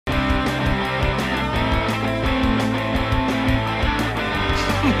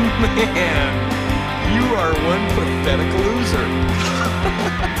Man, you are one pathetic loser.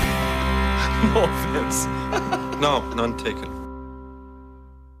 No offense. No, none taken.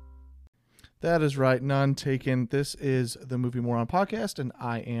 That is right, none taken. This is the Movie Moron podcast, and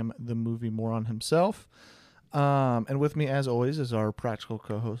I am the Movie Moron himself. And with me, as always, is our practical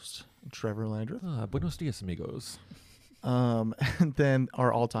co-host, Trevor Landreth. Buenos dias, amigos. And then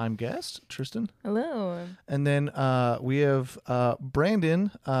our all-time guest, Tristan. Hello. And then we have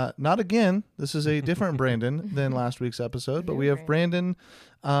Brandon. Not again. This is a different Brandon than last week's episode, but we have Brandon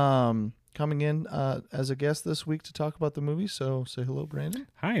coming in as a guest this week to talk about the movie. So say hello, Brandon.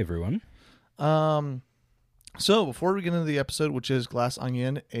 Hi, everyone. So before we get into the episode, which is Glass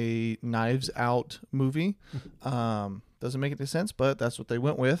Onion, a Knives Out movie, doesn't make any sense, but that's what they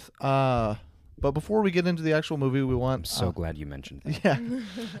went with. But before we get into the actual movie, we want... I'm so glad you mentioned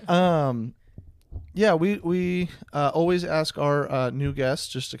that. Yeah. We always ask our new guests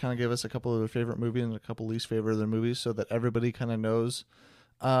just to kind of give us a couple of their favorite movies and a couple least favorite of their movies so that everybody kind of knows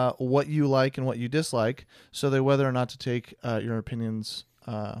what you like and what you dislike, so that whether or not to take your opinions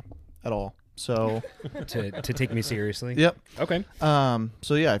at all. So to take me seriously? Yep. Okay.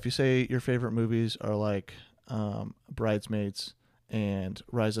 So yeah, if you say your favorite movies are like Bridesmaids and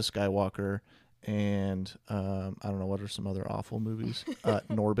Rise of Skywalker and I don't know, what are some other awful movies?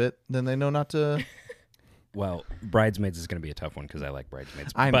 Norbit, then they know not to. Well, Bridesmaids is going to be a tough one because I like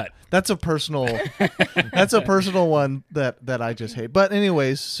Bridesmaids. But that's a personal one that I just hate. But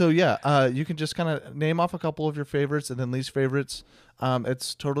anyways, so yeah, you can just kind of name off a couple of your favorites and then least favorites.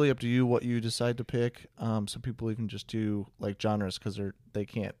 It's totally up to you what you decide to pick. Some people even just do like genres because they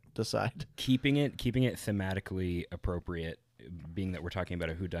can't decide. Keeping it thematically appropriate, being that we're talking about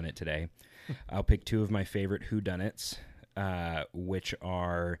a whodunit today, I'll pick two of my favorite whodunits, which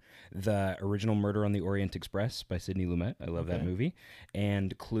are the original Murder on the Orient Express by Sidney Lumet. I love that movie.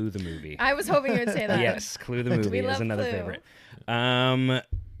 And Clue the movie. I was hoping you would say that. Yes, Clue the movie We is love another Clue. favorite.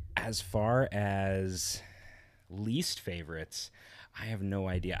 As far as least favorites, I have no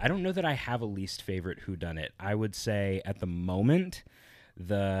idea. I don't know that I have a least favorite whodunit. I would say at the moment,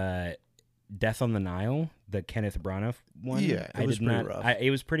 the Death on the Nile, the Kenneth Branagh one. Yeah, it was pretty rough. It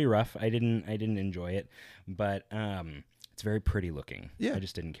was pretty rough. I didn't enjoy it, but it's very pretty looking. Yeah. I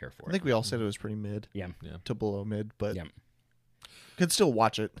just didn't care for it. I think we all said it was pretty mid Yeah. to below mid, but Yeah. could still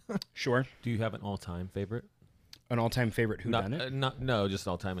watch it. Sure. Do you have an all-time favorite? An all-time favorite whodunit? No, just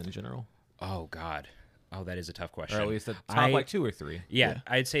all-time in general. Oh, God. Oh, that is a tough question. Or at least the top like 2 or 3. Yeah,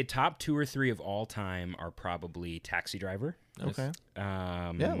 I'd say top 2 or 3 of all time are probably Taxi Driver. Nice. Okay.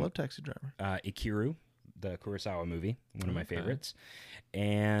 Yeah, I love Taxi Driver. Ikiru, the Kurosawa movie, one of my favorites,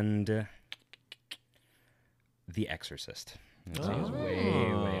 and The Exorcist. That's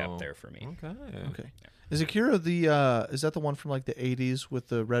way up there for me. Okay. Is Akira is that the one from like the 80s with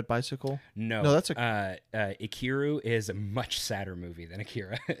the red bicycle? No, that's Ikiru is a much sadder movie than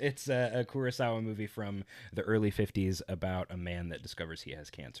Akira. It's a Kurosawa movie from the early 50s about a man that discovers he has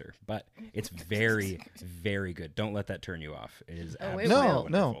cancer. But it's very, very good. Don't let that turn you off. It is absolutely No.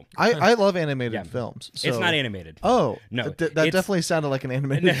 wonderful. I love animated Yeah. films. So. It's not animated. Oh, No, that definitely sounded like an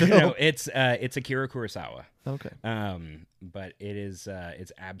animated No, film. no, it's Akira Kurosawa. Okay. But it is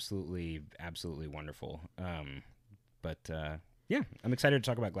it's absolutely wonderful. Yeah, I'm excited to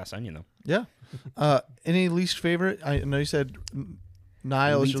talk about Glass Onion though. Yeah. Any least favorite? I know you said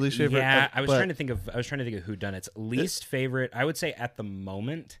Nile is your least favorite. Yeah, I was trying to think of whodunits. Least favorite, I would say at the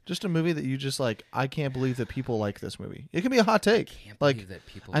moment. Just a movie that you just like. I can't believe that people like this movie. It can be a hot take. Can't Like believe that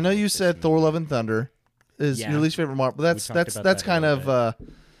people I know like you this said movie. Thor: Love and Thunder is Yeah. your least favorite Marvel, but We talked that's about that a kind little of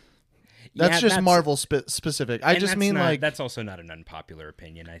that's Yeah, just Marvel specific. I and just that's mean not- like that's also not an unpopular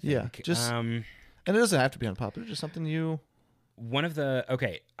opinion. I think. Yeah, just- and it doesn't have to be unpopular. Just something you. one of the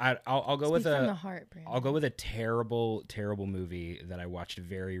I'll go with Speak from the a heart, Brandon. I'll go with a terrible movie that I watched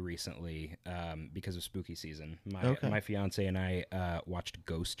very recently because of spooky season. My fiance and I watched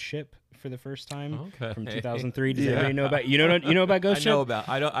Ghost Ship for the first time from 2003. Does anybody know about you know about Ghost Ship?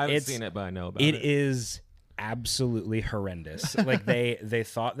 I haven't seen it, but I know about it. It is absolutely horrendous. Like they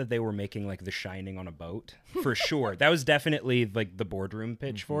thought that they were making like The Shining on a boat for sure. That was definitely like the boardroom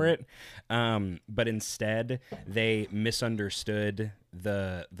pitch for it. But instead they misunderstood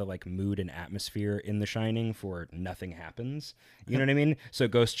the like mood and atmosphere in The Shining for nothing happens. You know what I mean? So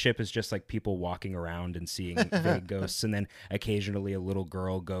Ghost Ship is just like people walking around and seeing vague ghosts, and then occasionally a little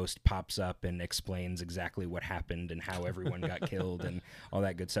girl ghost pops up and explains exactly what happened and how everyone got killed and all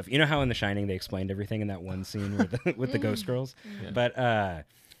that good stuff. You know how in The Shining they explained everything in that one scene with the ghost girls? Yeah. But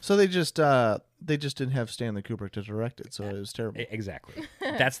So they just didn't have Stanley Kubrick to direct it, so it was terrible. exactly.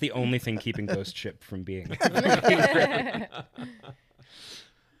 That's the only thing keeping Ghost Ship from being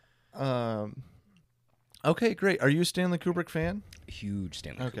Okay, great. Are you a Stanley Kubrick fan? Huge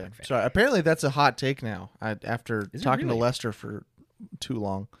Stanley Kubrick fan. Sorry. Apparently, that's a hot take now. After talking to really? Lester for too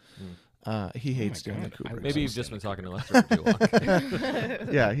long, he hates Stanley God. Kubrick. Maybe you've just been talking to Lester for too long.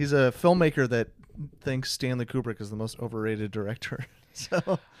 Yeah, he's a filmmaker that thinks Stanley Kubrick is the most overrated director.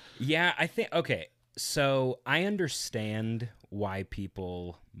 So Yeah, I think okay. So I understand why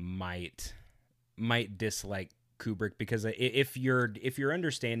people might dislike Kubrick, because if your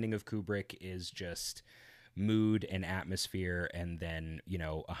understanding of Kubrick is just mood and atmosphere and then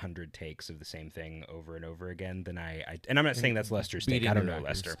 100 takes of the same thing over and over again, then and I'm not saying that's Lester's take. I don't know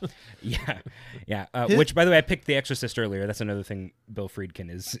Lester. yeah. Which, by the way, I picked The Exorcist earlier. That's another thing Bill Friedkin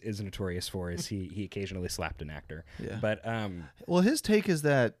is notorious for, is he occasionally slapped an actor. Yeah. But well, his take is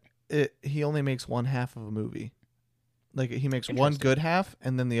that he only makes one half of a movie. Like, he makes one good half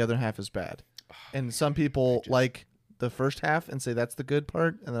and then the other half is bad. And some people like the first half and say that's the good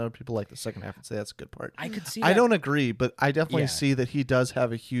part, and then other people like the second half and say that's the good part. I could see I that. don't agree, but I definitely see that he does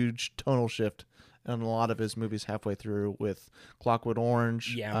have a huge tonal shift in a lot of his movies halfway through, with Clockwork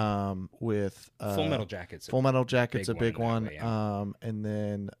Orange, with Full Metal Jacket's Full Metal Jacket's a big one one. that way, And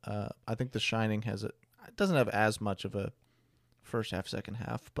then I think The Shining it doesn't have as much of a first half, second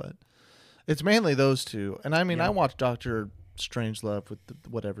half, but it's mainly those two. And I mean, I watched Dr. Strangelove with the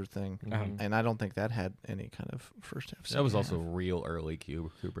whatever thing, and I don't think that had any kind of first half. That was also real early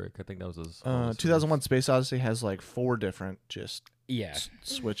Kubrick. I think that was his 2001: Space Odyssey has like 4 different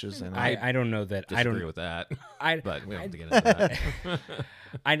switches in it. I don't know that. I don't agree with that. But we don't have to get into that.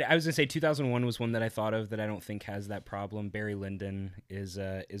 I was gonna say 2001 was one that I thought of that I don't think has that problem. Barry Lyndon is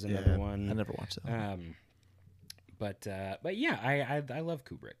another one. I never watched that. But yeah, I love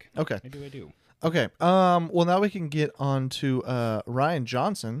Kubrick. Okay, I do. Okay. Well, now we can get on to Rian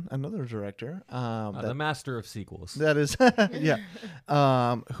Johnson, another director. The master of sequels. That is,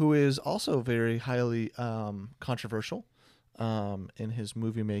 who is also very highly controversial in his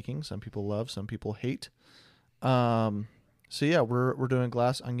movie making. Some people love, some people hate. So yeah, we're doing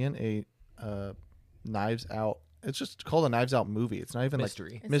Glass Onion, a Knives Out. It's just called a Knives Out movie. It's not even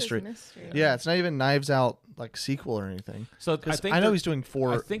mystery. Like mystery. Yeah, it's not even Knives Out like sequel or anything. So I know he's doing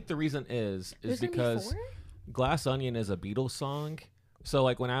 4. I think the reason is because Glass Onion is a Beatles song. So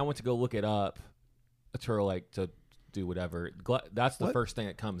like when I went to go look it up to do whatever, that's the first thing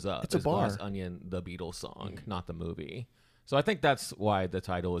that comes up. It's a bar. Glass Onion, the Beatles song, not the movie. So I think that's why the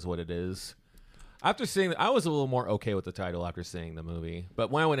title is what it is. After seeing, I was a little more okay with the title after seeing the movie,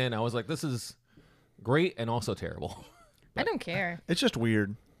 but when I went in, I was like, this is great and also terrible. I don't care. It's just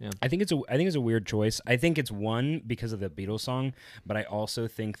weird. Yeah. I think it's a weird choice. I think it's one because of the Beatles song, but I also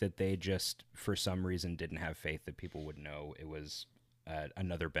think that they just for some reason didn't have faith that people would know it was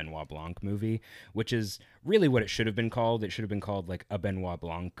another Benoit Blanc movie, which is really what it should have been called. It should have been called like a Benoit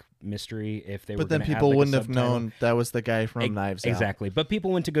Blanc mystery if they were. But then people add, like, wouldn't have known that was the guy from Knives Out. Exactly. But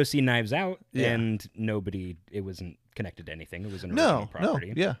people went to go see Knives Out, and it wasn't connected to anything. It was an original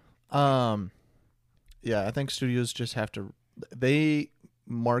property. Yeah, I think studios just have to. They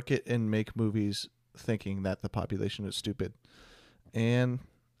market and make movies thinking that the population is stupid, and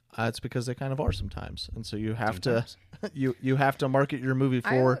it's because they kind of are sometimes. And so you have to, you have to market your movie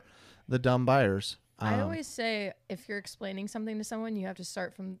for the dumb buyers. I always say if you're explaining something to someone, you have to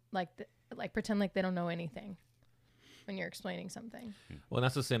start from pretend like they don't know anything when you're explaining something. Well, and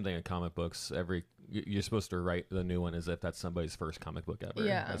that's the same thing in comic books. You're supposed to write the new one as if that's somebody's first comic book ever.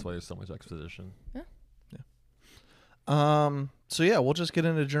 Yeah. That's why there's so much exposition. Yeah. So yeah, we'll just get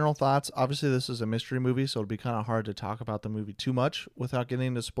into general thoughts. Obviously, this is a mystery movie, so it'll be kind of hard to talk about the movie too much without getting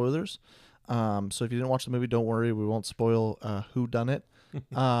into spoilers. So if you didn't watch the movie, don't worry, we won't spoil who done it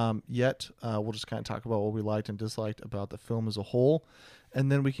yet. We'll just kind of talk about what we liked and disliked about the film as a whole, and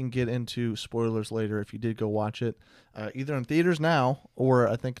then we can get into spoilers later if you did go watch it, either in theaters now or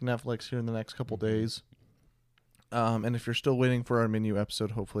I think Netflix here in the next couple days. And if you're still waiting for our menu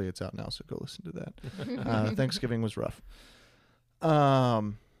episode, hopefully it's out now, so go listen to that. Thanksgiving was rough.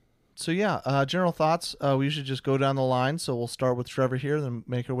 So yeah, general thoughts. We usually just go down the line, so we'll start with Trevor here, then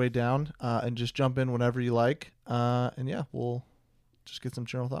make our way down, and just jump in whenever you like. And yeah, we'll just get some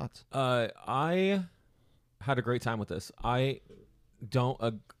general thoughts. I had a great time with this. I don't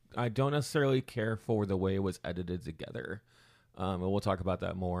necessarily care for the way it was edited together. And we'll talk about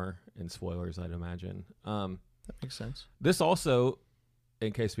that more in spoilers, I'd imagine. That makes sense. This also,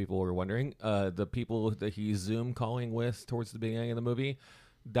 in case people were wondering, the people that he's Zoom calling with towards the beginning of the movie,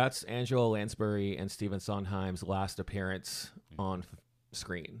 that's Angela Lansbury and Stephen Sondheim's last appearance on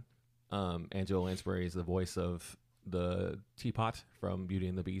screen. Angela Lansbury is the voice of the teapot from Beauty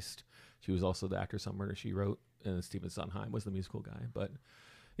and the Beast. She was also the actress on Murder, She Wrote, and Stephen Sondheim was the musical guy. But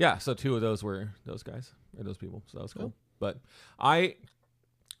Yeah, so 2 of those were those guys or those people. So that was cool. But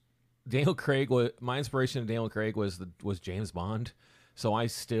Daniel Craig was my inspiration. Of Daniel Craig was James Bond. So I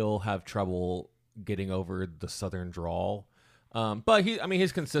still have trouble getting over the Southern drawl. But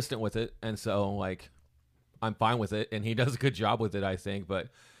he's consistent with it, and so like I'm fine with it, and he does a good job with it, I think. But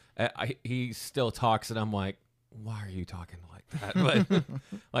he still talks, and I'm like, why are you talking like that? But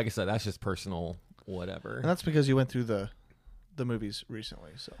like I said, that's just personal, whatever. And that's because you went through the movies recently.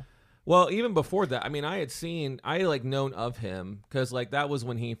 So Well, even before that, I mean, I known of him because like that was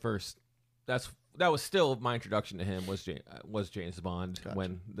when he first. That was still my introduction to him was James Bond. Gotcha.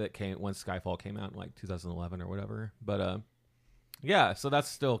 when Skyfall came out in like 2011 or whatever. But yeah, so that's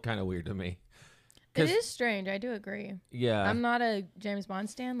still kind of weird to me. It is strange. I do agree. Yeah, I'm not a James Bond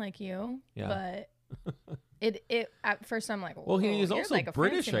stan like you, Yeah. but it at first I'm like, well, he's you're also like a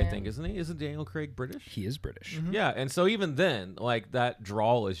British, fancy I man. think, isn't he? Isn't Daniel Craig British? He is British. Mm-hmm. Yeah, and so even then, like that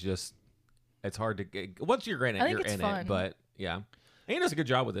drawl is just it's hard to get. Once you're in it, I think you're it's in fun. it. But yeah, and he does a good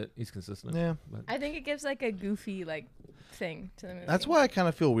job with it. He's consistent. yeah, But, I think it gives like a goofy like thing to the movie. that's why I kind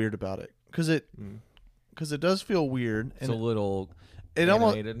of feel weird about it because it does feel weird it's and a little. it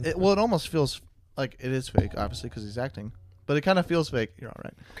animated. it almost feels like it is fake, obviously because he's acting, but it kind of feels fake. You're all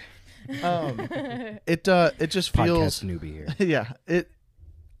right. It just feels Podcast newbie here. yeah.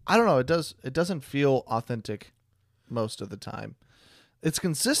 I don't know. It doesn't feel authentic most of the time. It's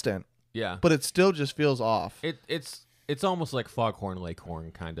consistent, Yeah, but it still just feels off. it's almost like Foghorn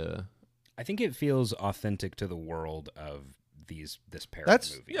Leghorn kind of. I think it feels authentic to the world of this pair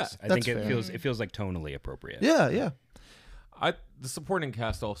That's- of movies. yeah, I that's think fair. it feels like tonally appropriate. Yeah. The supporting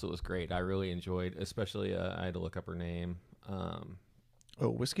cast also was great. I really enjoyed, especially I had to look up her name, Oh,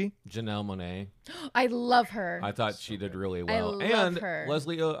 whiskey. Janelle Monáe. I love her. I thought she did really I well. love and her.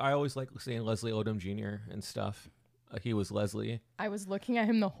 I always like seeing Leslie Odom Jr. and stuff. He was Leslie. I was looking at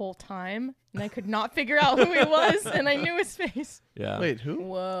him the whole time and I could not figure out who he was, and I knew his face. Yeah. Wait, who?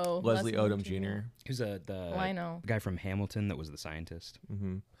 Whoa, Leslie Odom Jr. Who's the I know. guy from Hamilton that was the scientist?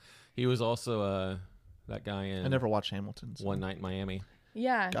 Hmm. He was also that guy in I never watched Hamilton. so- One Night in Miami.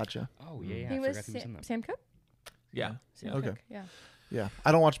 Yeah, Gotcha. Oh yeah, he I was forgot he was in that. Sam Cooke. Yeah. Sam Okay. Cooke, yeah. Yeah,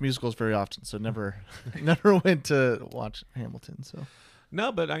 I don't watch musicals very often, so never went to watch Hamilton. So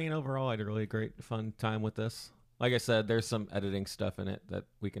No, but I mean, overall, I had a really great, fun time with this. Like I said, there's some editing stuff in it that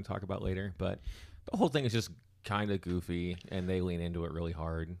we can talk about later, but the whole thing is just kind of goofy, and they lean into it really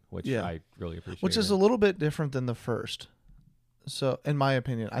hard, which Yeah. I really appreciate. which is a little bit different than the first. So, in my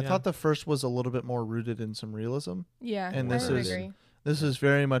opinion, I Yeah. thought the first was a little bit more rooted in some realism. Yeah, And I this would is- agree. This is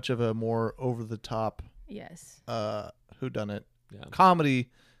very much of a more over the top Yes. whodunit yeah. comedy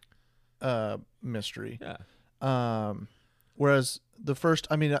mystery. Yeah. Whereas the first,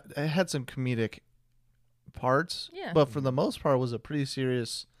 I mean, it had some comedic parts, Yeah. but for the most part, was a pretty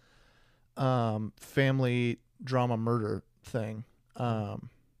serious family drama murder thing,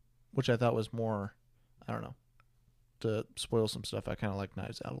 which I thought was more. I don't know. To spoil some stuff, I kind of like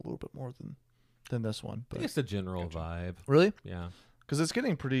Knives Out a little bit more than this one. I But think it's the general vibe. really, Yeah. because it's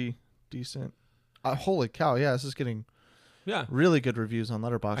getting pretty decent. Holy cow! Yeah, this is getting Yeah. really good reviews on I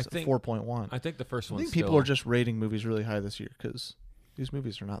Letterboxd. think- 4.1. I think the first I one. think people are just rating movies really high this year because these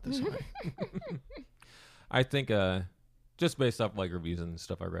movies are not this high. I think just based off like reviews and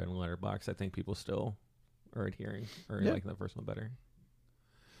stuff I read in Letterboxd, I think people still are adhering or Yeah. liking the first one better.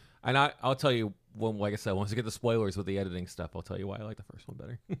 And I'll tell you when, like I said, once I get the spoilers with the editing stuff, I'll tell you why I like the first one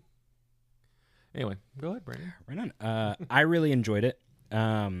better. Anyway, go ahead, Brandon. Right on. I really enjoyed it.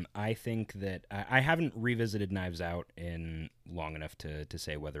 I think that I haven't revisited Knives Out in long enough to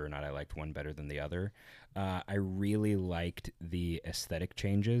say whether or not I liked one better than the other. I really liked the aesthetic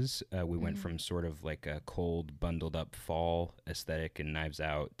changes. We went from sort of like a cold, bundled up fall aesthetic in Knives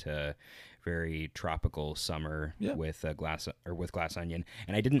Out to very tropical summer Yeah. with Glass Onion.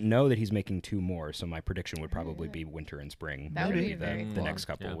 And I didn't know that he's making 2 more, so my prediction would probably be winter and spring. That would be the, very the cool. next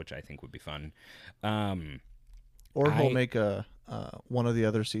couple, Yeah. which I think would be fun. Or he'll I- make a one of the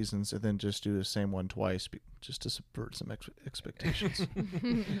other seasons and then just do the same one twice, just to subvert some expectations.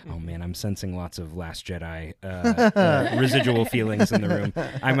 Oh man, I'm sensing lots of Last Jedi residual feelings in the room.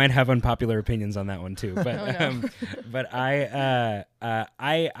 I might have unpopular opinions on that one too, but Oh, no. but I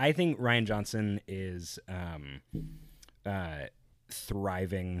think Ryan Johnson is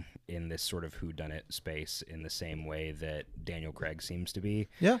thriving in this sort of whodunit space in the same way that Daniel Craig seems to be.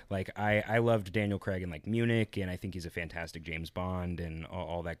 Yeah. Like I loved Daniel Craig in like Munich, and I think he's a fantastic James Bond and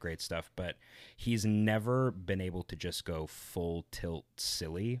all that great stuff, but he's never been able to just go full tilt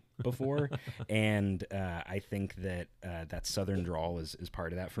silly before. And I think that that Southern drawl is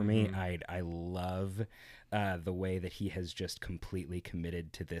part of that for me. I love the way that he has just completely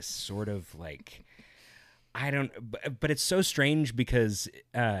committed to this sort of like, I don't, but it's so strange because,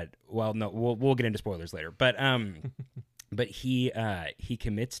 well, no, we'll get into spoilers later, but he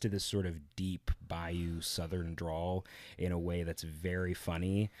commits to this sort of deep bayou Southern drawl in a way that's very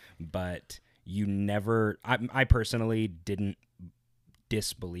funny, but you never, I personally didn't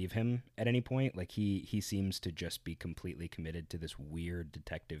disbelieve him at any point. Like he seems to just be completely committed to this weird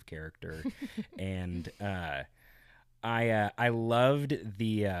detective character. And, I loved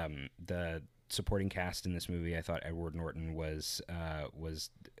the supporting cast in this movie. I thought Edward Norton was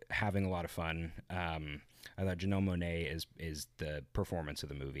having a lot of fun. I thought Janelle Monáe is the performance of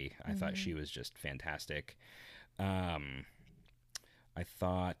the movie. I thought she was just fantastic. I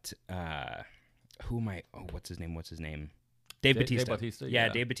thought what's his name? Dave Bautista. Yeah,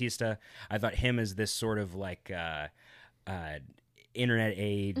 Dave Bautista. I thought him as this sort of like internet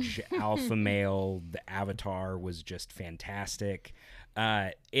age alpha male. The Avatar was just fantastic.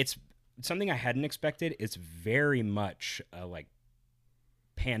 It's something I hadn't expected. It's very much a like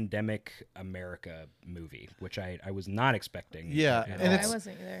pandemic America movie, which I was not expecting. Yeah, and I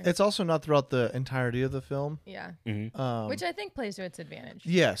wasn't either. it's also not throughout the entirety of the film. Yeah. Mm-hmm. Which I think plays to its advantage.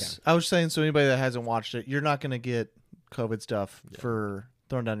 Yes, I was saying. So anybody that hasn't watched it, you're not going to get COVID stuff for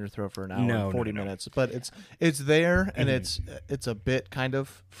thrown down your throat for an hour and 40 minutes. But it's there, and it's a bit kind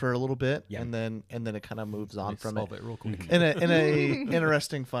of for a little bit, and then it kind of moves on from it real quick. in a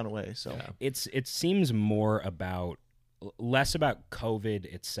interesting, fun way. So it seems more less about COVID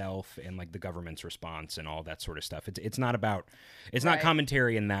itself and like the government's response and all that sort of stuff. It's not about, it's not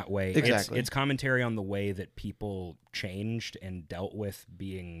commentary in that way. Exactly. It's commentary on the way that people changed and dealt with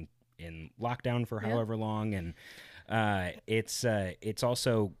being in lockdown for however long. And it's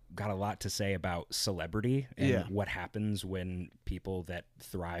also got a lot to say about celebrity and what happens when people that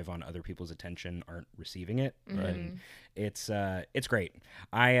thrive on other people's attention aren't receiving it. And it's great.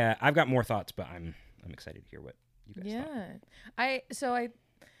 I've got more thoughts, but I'm excited to hear what you guys thought.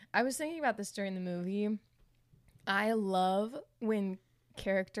 I was thinking about this during the movie. I love when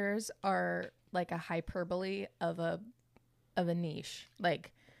characters are like a hyperbole of a niche.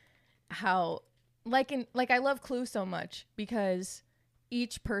 Like how I love Clue so much because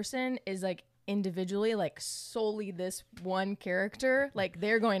each person is like individually like solely this one character. Like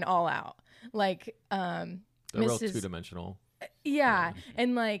they're going all out. Like They're real two-dimensional. Yeah.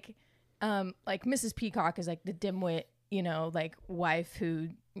 And like Mrs. Peacock is like the dimwit, like wife who,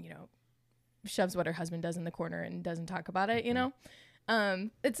 shoves what her husband does in the corner and doesn't talk about it,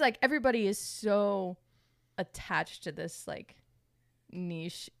 It's like everybody is so attached to this like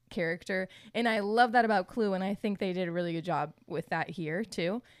niche character. And I love that about Clue. And I think they did a really good job with that here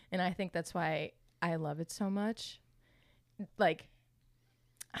too. And I think that's why I love it so much. Like,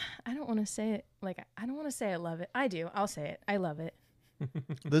 I don't want to say it. Like, I don't want to say I love it. I do. I'll say it. I love it.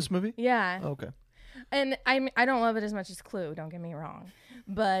 This movie? Yeah. Okay. And I don't love it as much as Clue, don't get me wrong.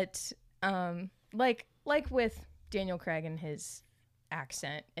 But like with Daniel Craig and his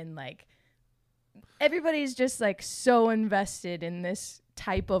accent and like everybody's just like so invested in this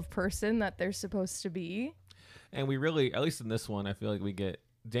type of person that they're supposed to be. And we really, at least in this one, I feel like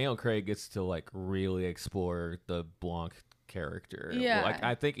Daniel Craig gets to like really explore the Blanc character. Yeah. Like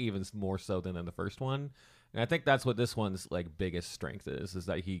I think even more so than in the first one. And I think that's what this one's like biggest strength is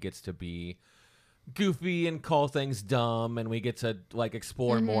that he gets to be goofy and call things dumb, and we get to like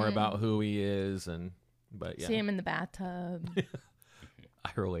explore more about who he is. But yeah, see him in the bathtub.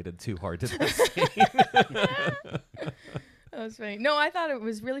 I related too hard to this scene. That was funny. No, I thought it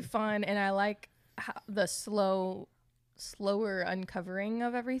was really fun, and I like the slower uncovering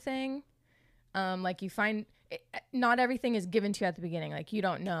of everything. Like you find not everything is given to you at the beginning. Like you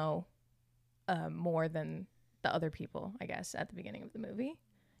don't know more than the other people, I guess, at the beginning of the movie.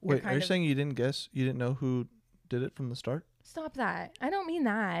 Wait, are you saying you didn't guess? You didn't know who did it from the start? Stop that. I don't mean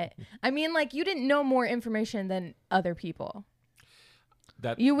that. I mean, like, you didn't know more information than other people.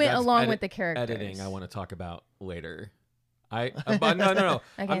 You went along with the characters. Editing, I want to talk about later. But no.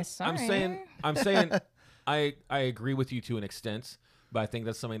 Okay, sorry. I'm saying, I agree with you to an extent, but I think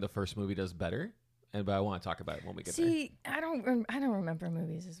that's something the first movie does better. But I want to talk about it when we get there. See, I don't remember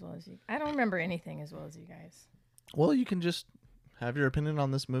movies as well as you. I don't remember anything as well as you guys. Well, you can just have your opinion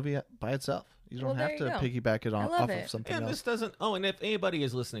on this movie by itself. You don't Well, have there to you go. piggyback it I off love of it. something And else. this doesn't. Oh, and if anybody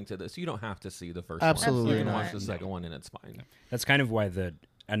is listening to this, you don't have to see the first Absolutely one. You can not. watch the second one, and it's fine. That's kind of why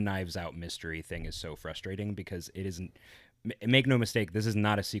a Knives Out mystery thing is so frustrating, because it isn't. Make no mistake, this is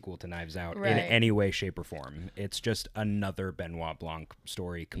not a sequel to Knives Out in Right. any way, shape, or form. It's just another Benoit Blanc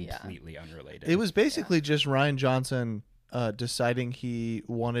story, Yeah. completely unrelated. It was basically just Ryan Johnson deciding he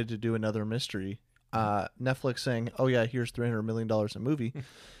wanted to do another mystery. Netflix saying, "Oh yeah, here's $300 million a movie,"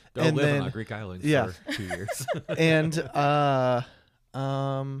 Go And live then- on Greek Island yeah. for 2 years. and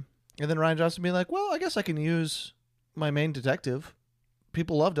then Ryan Johnson being like, "Well, I guess I can use my main detective.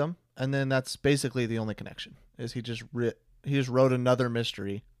 People loved him." And then that's basically the only connection is he just wrote another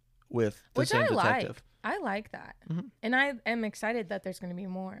mystery with the Which same I detective. like. I like that. Mhm. And I am excited that there's going to be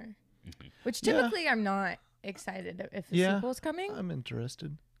more. Which Yeah. typically I'm not excited if the Yeah. sequel's coming, I'm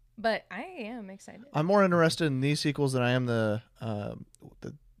interested. but I am excited. I'm more interested in these sequels than I am the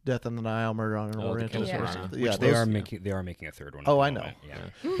Death on the Nile, Murder on an Oh, the Orient Killer Express. Piranha. Yeah, Which they those- are making a third one. Oh, at I the know. moment. Yeah.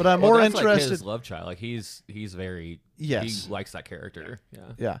 but I'm Well, more that's interested. Like his love child. Like he's very. Yes. He likes that character.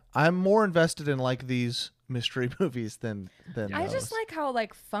 Yeah. Yeah, I'm more invested in like these mystery movies than I those. just like how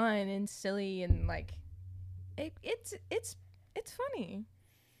like fun and silly and like it's funny.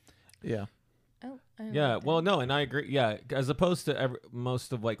 Yeah. I Yeah, like well, that. no, and I agree. Yeah, as opposed to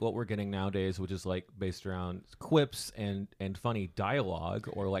most of like what we're getting nowadays, which is like based around quips and funny dialogue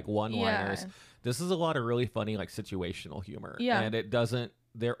or like one-liners. Yeah. This is a lot of really funny like situational humor. Yeah. and it doesn't.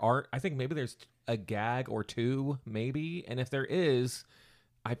 There aren't. I think maybe there's a gag or two, maybe, and if there is,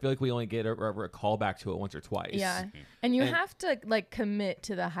 I feel like we only get a callback to it once or twice. Yeah. And you And- have to like commit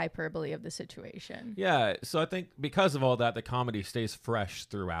to the hyperbole of the situation. Yeah, so I think because of all that, the comedy stays fresh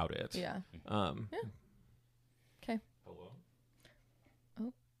throughout it. Yeah. Um, Okay.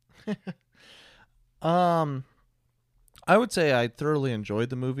 I would say I thoroughly enjoyed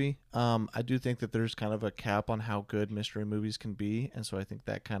the movie. I do think that there's kind of a cap on how good mystery movies can be, and so I think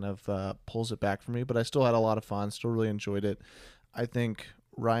that kind of pulls it back for me. But I still had a lot of fun. Still really enjoyed it. I think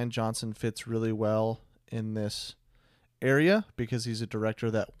Ryan Johnson fits really well in this area because he's a director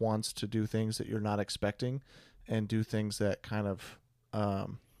that wants to do things that you're not expecting, and do things that kind of,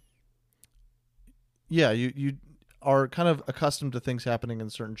 you are kind of accustomed to things happening in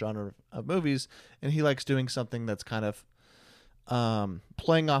a certain genre of movies, and he likes doing something that's kind of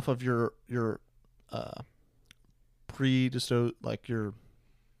playing off of your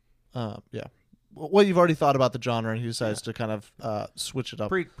what you've already thought about the genre, and he decides to kind of switch it up.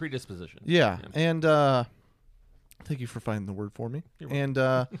 predisposition. Yeah, and thank you for finding the word for me. You're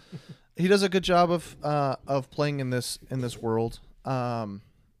And he does a good job of playing in this world.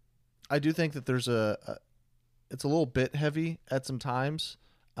 I do think that there's it's a little bit heavy at some times,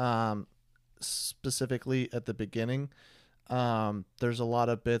 specifically at the beginning. There's a lot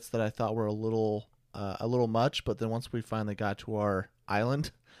of bits that I thought were a little much, but then once we finally got to our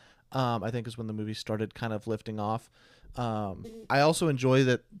island, I think is when the movie started kind of lifting off. I also enjoy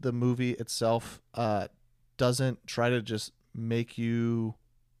that the movie itself doesn't try to just make you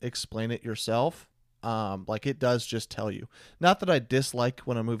explain it yourself. Like it does just tell you. Not that I dislike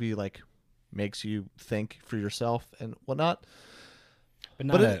when a movie like makes you think for yourself and whatnot. But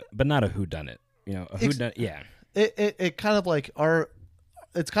not a whodunit. You know, a whodunit. Yeah. It kind of like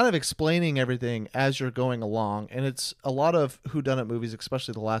it's kind of explaining everything as you're going along, and it's a lot of whodunit movies,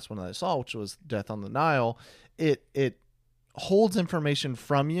 especially the last one that I saw, which was Death on the Nile. It holds information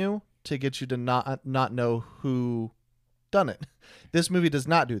from you to get you to not know who done it. This movie does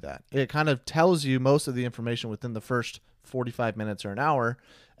not do that. It kind of tells you most of the information within the first 45 minutes or an hour,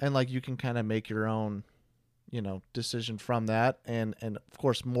 and like you can kind of make your own, decision from that. And of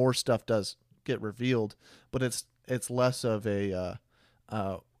course more stuff does get revealed, but it's less of a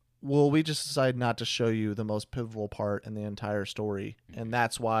we just decided not to show you the most pivotal part in the entire story, and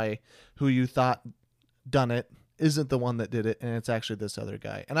that's why who you thought done it isn't the one that did it, and it's actually this other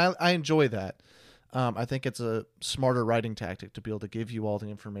guy. And I enjoy that. I think it's a smarter writing tactic to be able to give you all the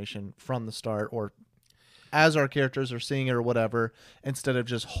information from the start, or as our characters are seeing it or whatever, instead of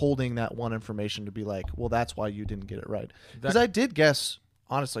just holding that one information to be like, well, that's why you didn't get it right. Because I did guess,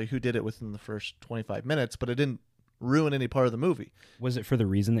 honestly, who did it within the first 25 minutes, but it didn't ruin any part of the movie. Was it for the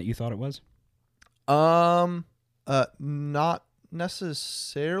reason that you thought it was? Not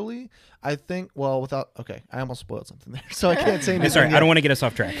necessarily. I think, I almost spoiled something there, so I can't say anything. Sorry, yet. I don't want to get us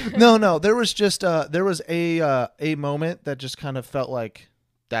off track. No, there was just there was a moment that just kind of felt like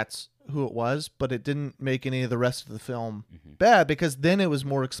that's who it was, but it didn't make any of the rest of the film bad, because then it was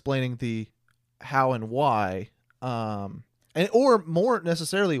more explaining the how and why, or more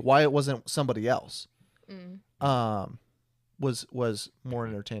necessarily why it wasn't somebody else. was more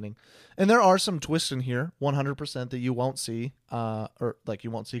entertaining. And there are some twists in here, 100% that you won't see, or like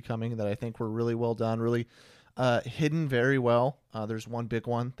you won't see coming, that I think were really well done, really hidden very well. There's one big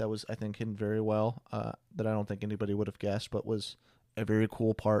one that was, I think, hidden very well, that I don't think anybody would have guessed, but was a very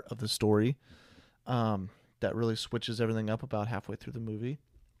cool part of the story, that really switches everything up about halfway through the movie.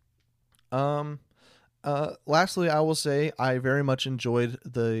 Lastly, I will say I very much enjoyed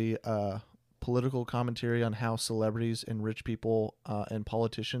the political commentary on how celebrities and rich people and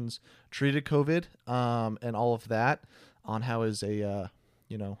politicians treated COVID, and all of that, on how as a,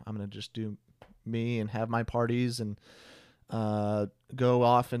 I'm going to just do me and have my parties and go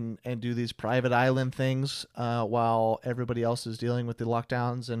off and do these private island things while everybody else is dealing with the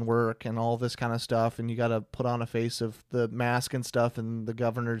lockdowns and work and all this kind of stuff. And you got to put on a face of the mask and stuff, and the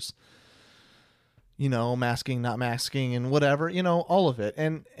governor's, masking, not masking, and whatever, all of it.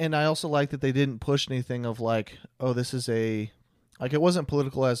 And I also like that they didn't push anything of like, oh, this is it wasn't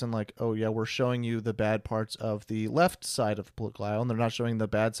political as in like, oh yeah, we're showing you the bad parts of the left side of the political aisle, and they're not showing the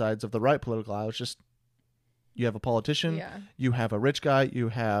bad sides of the right political aisle. It's just, you have a politician, you have a rich guy, you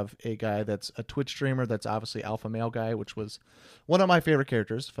have a guy that's a Twitch streamer that's obviously alpha male guy, which was one of my favorite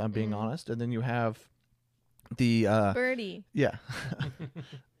characters, if I'm being honest. And then you have the Birdie. Yeah.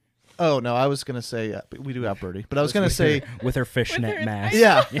 Oh no, I was gonna say we do have Birdie, but I was gonna say with her fishnet mask.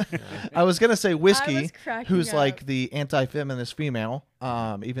 Yeah, I was gonna say I Whiskey, was cracking who's up. like the anti-feminist female,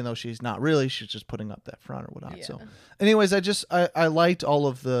 even though she's not really. She's just putting up that front or whatnot. Yeah. So, anyways, I liked all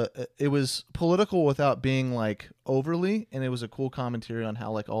of the. It was political without being like overly, and it was a cool commentary on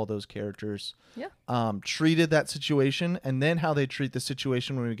how like all those characters treated that situation, and then how they treat the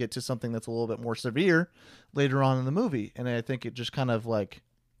situation when we get to something that's a little bit more severe later on in the movie. And I think it just kind of like.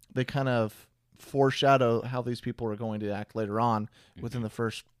 They kind of foreshadow how these people are going to act later on within the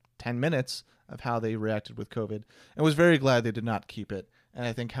first 10 minutes of how they reacted with COVID. And was very glad they did not keep it. And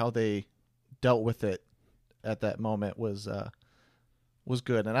I think how they dealt with it at that moment was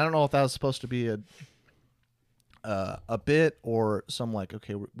good. And I don't know if that was supposed to be a bit or some like,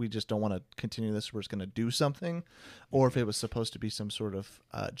 okay, we just don't want to continue this, we're just going to do something, or if it was supposed to be some sort of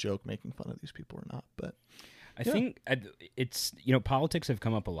joke making fun of these people or not. But I think it's, politics have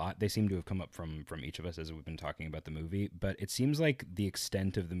come up a lot. They seem to have come up from each of us as we've been talking about the movie. But it seems like the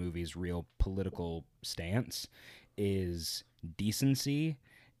extent of the movie's real political stance is decency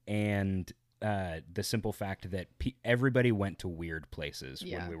and the simple fact that everybody went to weird places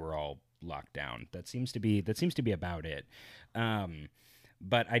when we were all locked down. That seems to be about it.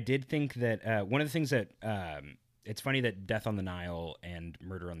 But I did think that one of the things that it's funny that Death on the Nile and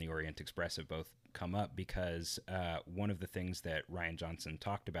Murder on the Orient Express have both come up, because one of the things that Rian Johnson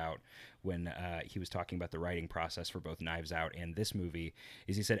talked about when he was talking about the writing process for both Knives Out and this movie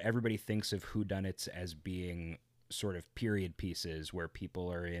is he said everybody thinks of whodunits as being sort of period pieces where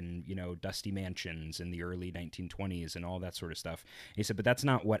people are in, dusty mansions in the early 1920s and all that sort of stuff. He said, but that's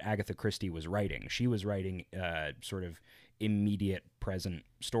not what Agatha Christie was writing. She was writing sort of immediate present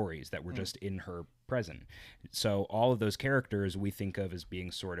stories that were just in her present. So all of those characters we think of as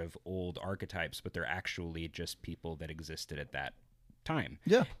being sort of old archetypes, but they're actually just people that existed at that time.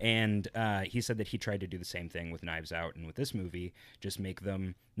 Yeah. And he said that he tried to do the same thing with Knives Out and with this movie, just make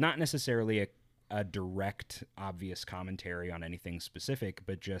them not necessarily a direct, obvious commentary on anything specific,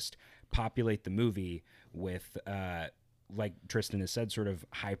 but just populate the movie with, like Tristan has said, sort of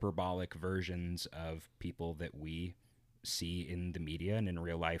hyperbolic versions of people that we see in the media and in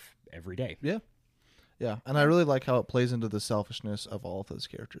real life every day. Yeah. Yeah. And I really like how it plays into the selfishness of all of those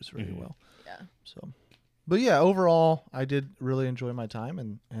characters really well. Yeah. So, but yeah, overall, I did really enjoy my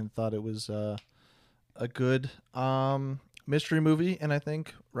time and thought it was a good mystery movie. And I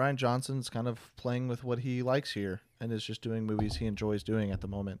think Rian Johnson's kind of playing with what he likes here and is just doing movies he enjoys doing at the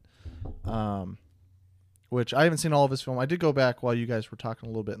moment. Which I haven't seen all of his film. I did go back while you guys were talking a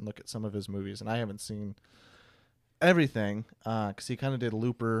little bit and look at some of his movies, and I haven't seen everything because he kind of did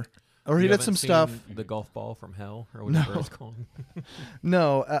Looper, or he You did some haven't seen stuff. The Golf Ball from Hell, or whatever it's called.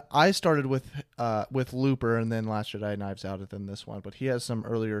 No, I started with Looper and then Last Jedi, Knives Out, and then this one. But he has some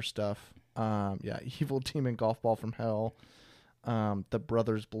earlier stuff. Evil Demon, Golf Ball from Hell, The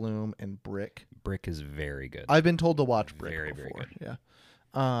Brothers Bloom, and Brick. Brick is very good. I've been told to watch Brick Very, before. very good.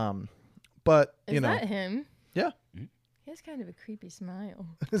 Yeah. But Is that him? yeah. He has kind of a creepy smile.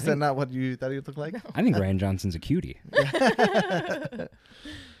 Is that not what you thought he would look like? I think Rian Johnson's a cutie. Yeah.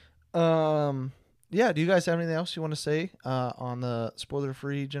 Do you guys have anything else you want to say on the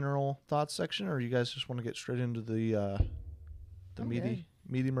spoiler-free general thoughts section, or you guys just want to get straight into the meaty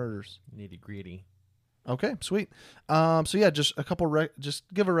murders? Nitty-gritty. Okay, sweet. So yeah, just a couple. Just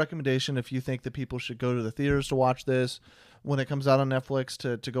give a recommendation if you think that people should go to the theaters to watch this, when it comes out on Netflix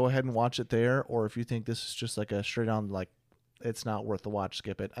to go ahead and watch it there, or if you think this is just like a straight on like it's not worth the watch,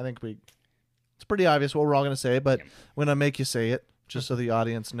 skip it. I think it's pretty obvious what we're all going to say, but we're going to make you say it just so the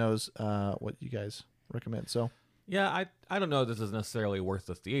audience knows what you guys recommend. So Yeah, I don't know if this is necessarily worth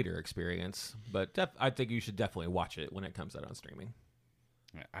the theater experience, but I think you should definitely watch it when it comes out on streaming.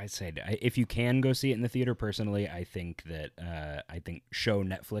 I say if you can go see it in the theater. Personally, I think show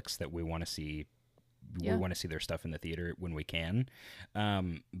Netflix that we want to see. Yeah. We want to see their stuff in the theater when we can,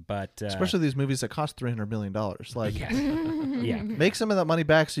 but especially these movies that cost $300 million, like yeah. make some of that money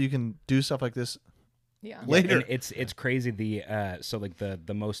back so you can do stuff like this. Yeah. Later. And it's crazy. So like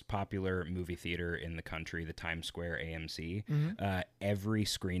the most popular movie theater in the country, the Times Square AMC, every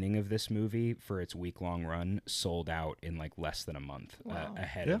screening of this movie for its week-long run sold out in like less than a month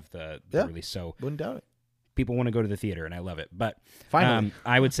ahead of the release. So Wouldn't doubt it. people want to go to the theater, and I love it. But Finally.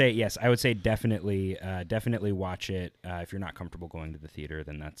 I would say definitely watch it. If you're not comfortable going to the theater,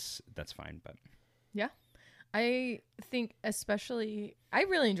 then that's fine. But Yeah. I think especially I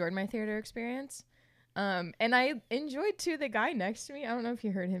really enjoyed my theater experience. And I enjoyed too the guy next to me. I don't know if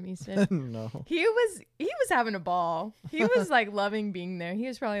you heard him, Easton. No. He was having a ball. He was like loving being there. He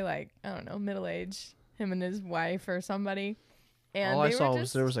was probably like, I don't know, middle aged, him and his wife or somebody. And All I they saw were was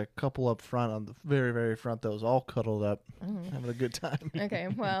just, there was a couple up front on the very, very front that was all cuddled up, having a good time. Okay,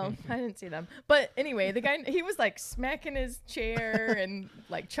 well, I didn't see them. But anyway, the guy, he was like smacking his chair and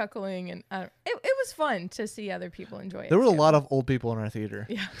like chuckling. And it was fun to see other people enjoy it. There were a too. lot of old people in our theater.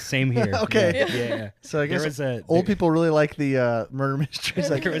 Yeah. same here. Okay. Yeah. So I There guess was old people really like the murder mysteries.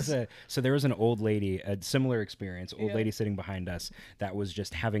 Like there was an old lady, a similar experience, Yeah. lady sitting behind us that was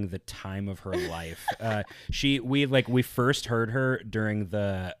just having the time of her life. We first heard her during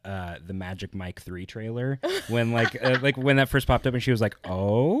the Magic Mike 3 trailer when when that first popped up, and she was like,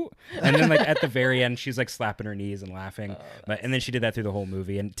 "Oh," and then like at the very end she's like slapping her knees and laughing. And then she did that through the whole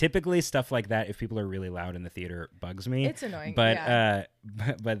movie. And typically stuff like that, if people are really loud in the theater, bugs me. It's annoying. But yeah.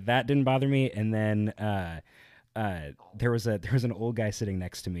 but that didn't bother me. And then there was an old guy sitting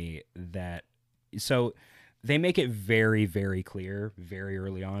next to me so they make it very, very clear very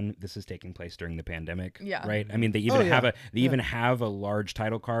early on this is taking place during the pandemic. Yeah. Right. I mean, they even yeah. even have a large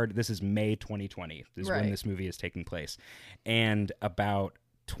title card. This is May 2020 is when Right. this movie is taking place. And about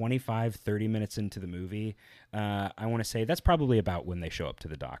 25-30 minutes into the movie, I want to say that's probably about when they show up to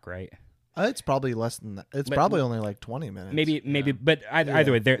the dock, right? It's probably less than that. It's But- probably only like 20 minutes. Maybe, but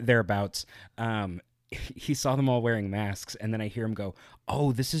either way, thereabouts. He saw them all wearing masks, and then I hear him go,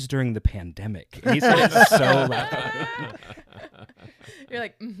 "Oh, this is during the pandemic." And he said it so loud. You're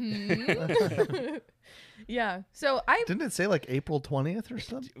like, yeah. So I Didn't it say like April 20th or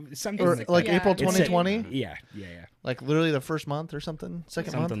something? Something Or like like yeah. April It said- 2020? Yeah. Like literally the first month or something?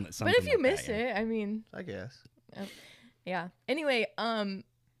 Second month? Something but if you like miss that, yeah. it, I mean, I guess. yeah. Anyway,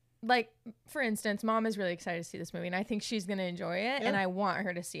 like for instance, Mom is really excited to see this movie, and I think she's gonna enjoy it, and Yeah. I want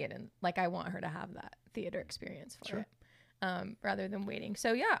her to see it, and like I want her to have that theater experience for it, rather than waiting.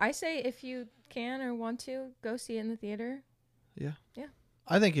 So yeah, I say if you can or want to go see it in the theater. Yeah. Yeah.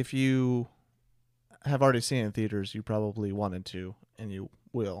 I think if you have already seen it in theaters, you probably wanted to, and you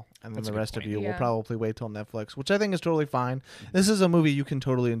will. And then That's a the good rest of point. you will Yeah. probably wait till Netflix, which I think is totally fine. This is a movie you can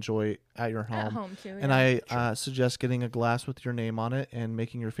totally enjoy at your home. At home too. And yeah. I suggest getting a glass with your name on it and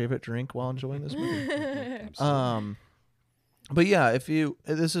making your favorite drink while enjoying this movie. Absolutely. But yeah, if you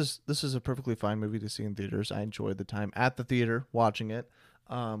this is a perfectly fine movie to see in theaters. I enjoyed the time at the theater watching it,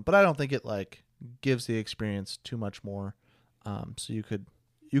 but I don't think it like gives the experience too much more. So you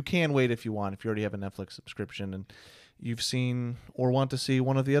can wait if you want, if you already have a Netflix subscription and you've seen or want to see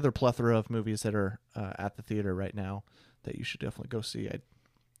one of the other plethora of movies that are at the theater right now that you should definitely go see. I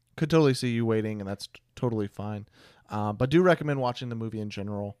could totally see you waiting, and that's totally fine. But do recommend watching the movie in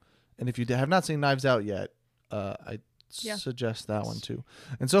general. And if you have not seen Knives Out yet, I suggest that one too.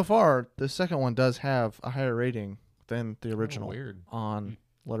 And so far, the second one does have a higher rating than the original weird. on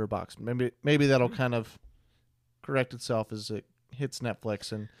Letterboxd. Maybe that'll kind of correct itself as it hits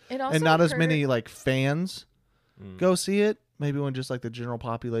Netflix and It also not as hurt- many like fans go see it. Maybe when just like the general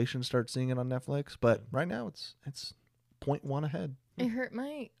population starts seeing it on Netflix. But right now it's 0.1 ahead. It hurt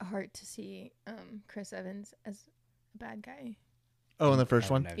my heart to see Chris Evans as a bad guy. Oh, in the first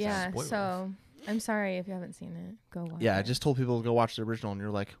Oh, one. no, Yeah, spoilers. so I'm sorry if you haven't seen it. Go watch Yeah, I it. just told people to go watch the original, and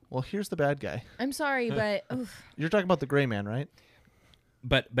you're like, "Well, here's the bad guy." I'm sorry, but oof, You're talking about the Gray Man, right?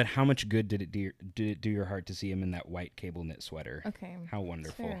 But how much good did it do your heart to see him in that white cable knit sweater? okay. How It's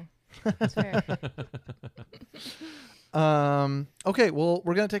wonderful. fair. It's fair. Okay, well,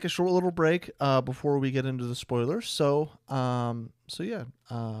 we're gonna take a short little break before we get into the spoilers. So yeah,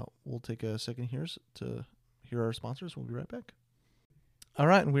 we'll take a second here to hear our sponsors. We'll be right back. All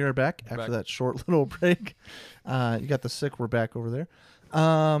right, and we are back after back. that short little break. You got the sick. We're back over there.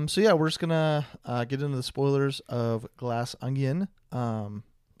 So yeah, we're just gonna get into the spoilers of Glass Onion.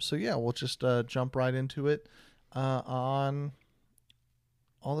 So yeah, we'll just jump right into it on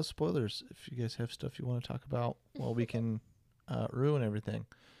all the spoilers. If you guys have stuff you want to talk about, well, we can ruin everything.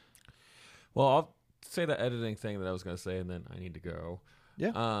 Well, I'll say the editing thing that I was going to say, and then I need to go.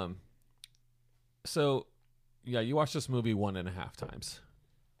 Yeah. So, yeah, you watched this movie 1.5 times,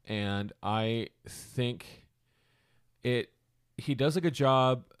 and I think he does a good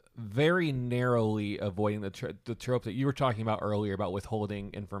job very narrowly avoiding the trope that you were talking about earlier about withholding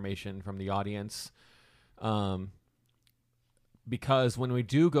information from the audience. Because when we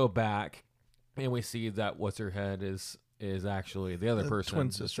do go back and we see that what's her head is actually the other person, twin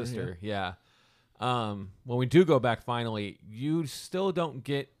the sister, yeah. When we do go back finally, you still don't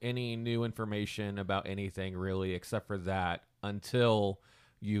get any new information about anything really except for that until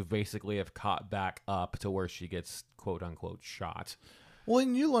you basically have caught back up to where she gets quote unquote shot. Well,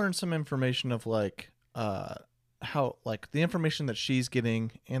 and you learn some information of like how like the information that she's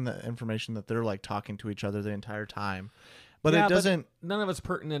getting and the information that they're like talking to each other the entire time. But Yeah, it doesn't. None of it's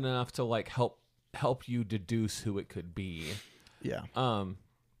pertinent enough to like help you deduce who it could be. Yeah.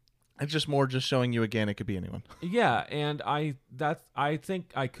 It's just more just showing you again. It could be anyone. Yeah, and I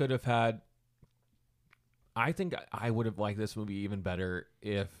think I could have had. I think I would have liked this movie even better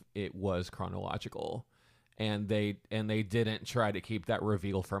if it was chronological, and they didn't try to keep that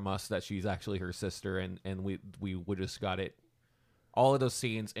reveal from us that she's actually her sister, and we would just got it, all of those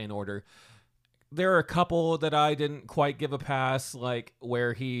scenes in order. There are a couple that I didn't quite give a pass, like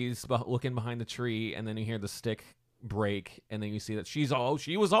where he's looking behind the tree, and then you hear the stick break, and then you see that she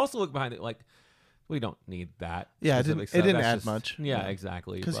was also looking behind it. Like, we don't need that. Yeah, it specific didn't stuff. add That's much. Yeah, Yeah.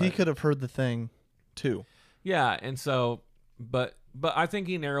 exactly. Because he could have heard the thing, too. Yeah, and so, but I think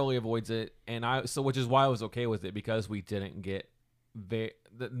he narrowly avoids it, and which is why I was okay with it, because we didn't get the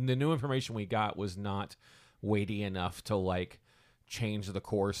new information we got was not weighty enough to like change the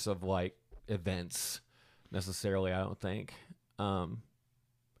course of like events necessarily. I don't think.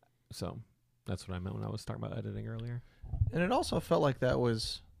 So that's what I meant when I was talking about editing earlier. And it also felt like that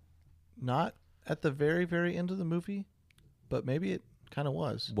was not at the very, very end of the movie, but maybe it kind of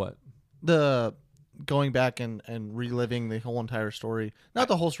was. What? The going back and reliving the whole entire story. Not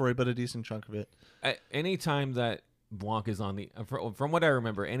the whole story, but a decent chunk of it. Anytime that Blanc is on the... From what I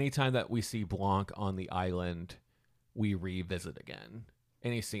remember, anytime that we see Blanc on the island, we revisit again.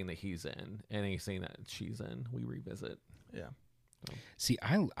 Any scene that he's in, any scene that she's in, we revisit. Yeah. See,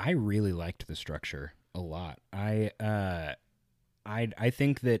 I really liked the structure a lot. I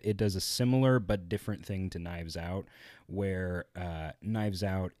think that it does a similar but different thing to Knives Out, where Knives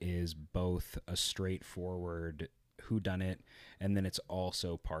Out is both a straightforward whodunit, and then it's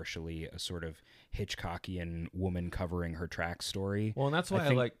also partially a sort of Hitchcockian woman covering her tracks story. Well, and that's why I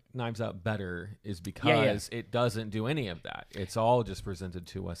like Knives Out better, is because it doesn't do any of that. It's all just presented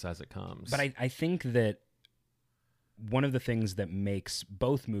to us as it comes. But I think that one of the things that makes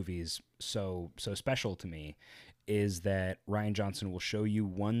both movies so special to me is that Rian Johnson will show you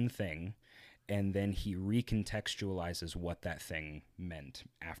one thing, and then he recontextualizes what that thing meant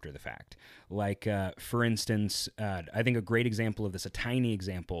after the fact. Like, for instance, I think a great example of this, a tiny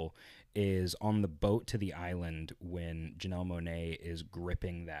example, is on the boat to the island when Janelle Monáe is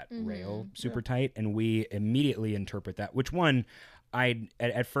gripping that rail super tight, and we immediately interpret that, which one...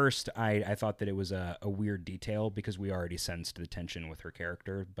 At first I thought that it was a weird detail because we already sensed the tension with her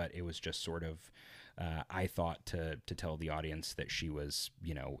character, but it was just sort of I thought to tell the audience that she was,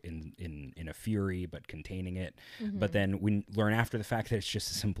 you know, in a fury but containing it. But then we learn after the fact that it's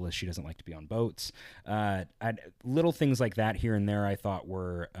just as simple as she doesn't like to be on boats. Little things like that here and there I thought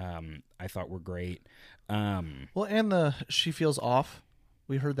were great. Well, and she feels off.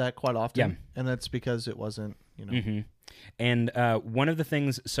 We heard that quite often. Yeah. And that's because it wasn't, you know. And one of the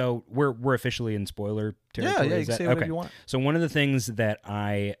things, so we're officially in spoiler territory. Yeah, you can say whatever you want. So one of the things that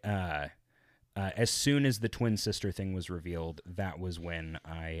I, as soon as the twin sister thing was revealed, that was when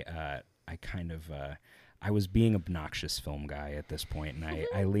I was being obnoxious film guy at this point, and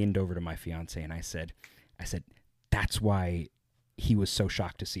I leaned over to my fiance and I said, that's why he was so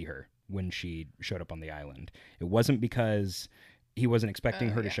shocked to see her when she showed up on the island. It wasn't because he wasn't expecting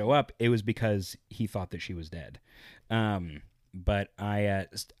her to show up. It was because he thought that she was dead. But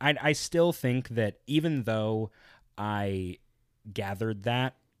I still think that even though I gathered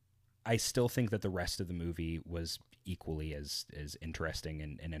that, I still think that the rest of the movie was equally as interesting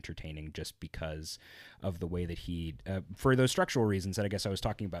and entertaining, just because of the way that he, for those structural reasons that I guess I was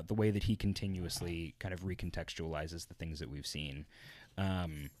talking about, the way that he continuously kind of recontextualizes the things that we've seen.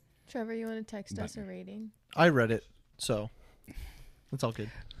 Trevor, you want to text us a rating? I read it, so it's all good.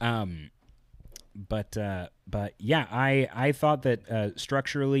 But yeah, I thought that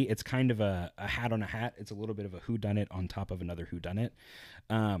structurally it's kind of a hat on a hat. It's a little bit of a whodunit on top of another whodunit.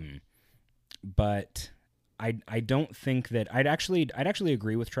 But I don't think that I'd actually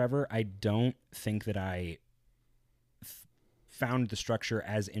agree with Trevor. I don't think that I found the structure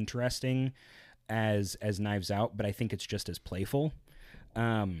as interesting as Knives Out, but I think it's just as playful.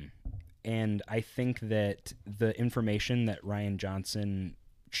 And I think that the information that Rian Johnson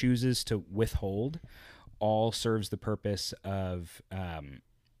chooses to withhold all serves the purpose of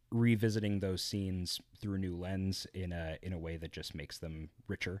revisiting those scenes through a new lens in a way that just makes them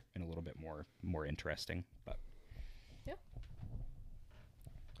richer and a little bit more interesting. But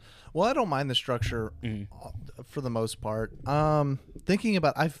well, I don't mind the structure for the most part. Thinking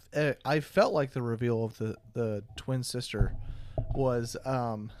about, I felt like the reveal of the twin sister was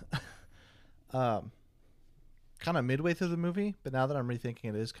kind of midway through the movie, but now that I'm rethinking,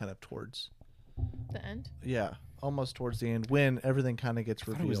 it is kind of towards The end? yeah, almost towards the end when everything kind of gets I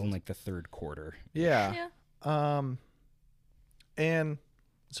thought revealed. it was in like the third quarter. Yeah. Yeah. And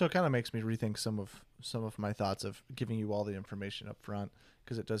so it kind of makes me rethink some of my thoughts of giving you all the information up front,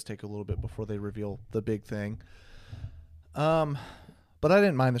 because it does take a little bit before they reveal the big thing. But I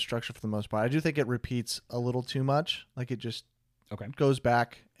didn't mind the structure for the most part. I do think it repeats a little too much. Like, it just Okay. goes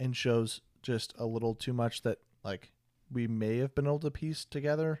back and shows just a little too much that like we may have been able to piece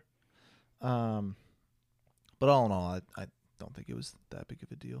together. But all in all, I don't think it was that big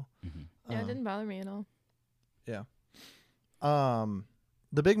of a deal. Mm-hmm. Yeah, it didn't bother me at all. Yeah.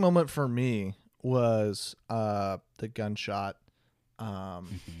 The big moment for me was the gunshot.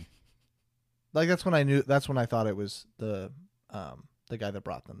 Like that's when I thought it was the guy that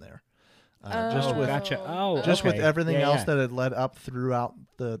brought them there. Just with gotcha. Oh, just with okay. everything Yeah, else yeah. that had led up throughout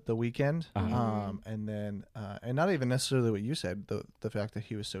the weekend, Uh-huh. and then and not even necessarily what you said, the fact that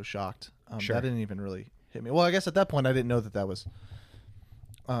he was so shocked, Sure. that didn't even really hit me. Well, I guess at that point I didn't know that was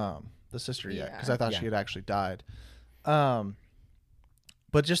the sister yet, because I thought Yeah. she had actually died.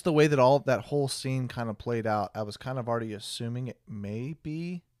 But just the way that all that whole scene kind of played out, I was kind of already assuming it may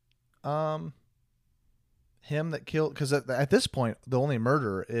be him that killed, because at this point the only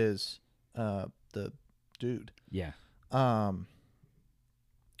murderer is the dude. Yeah. And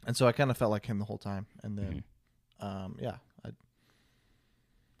so I kind of felt like him the whole time. And then, yeah,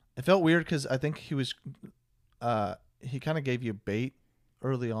 it felt weird because I think he was, he kind of gave you bait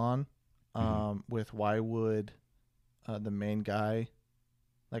early on, with why would the main guy,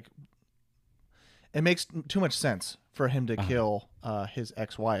 like, it makes too much sense for him to kill his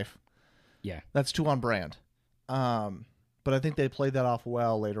ex-wife. Yeah. That's too on brand. But I think they played that off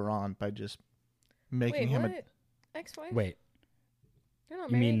well later on by just making Wait, him what? Ex-wife? Wait, They're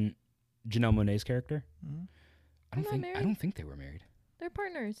not you married. mean Janelle Monáe's character? Mhm. I They're not don't married? think they were married. They're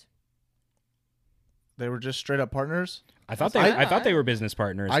partners. they were just straight up partners. I thought That's they what I I thought they thought. were business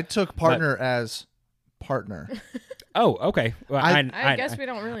partners. I took partner as partner. Oh, okay. Well, I guess we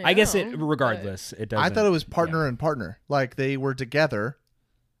don't really know. I guess it but- regardless. It doesn't. I thought it was partner and partner. Like they were together.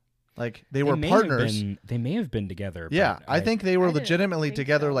 Like they were may have partners. they may have been together. Yeah, but I think they were I didn't legitimately think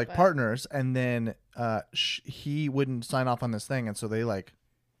together, so, like but- partners, and then he wouldn't sign off on this thing, and so they like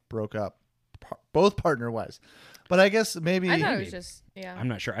broke up, both partner wise. But I guess maybe I thought it was just, yeah. I'm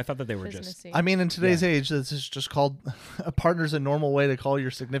not sure. I thought that they were just. businessy. I mean, in today's age, this is just called a partner's a normal way to call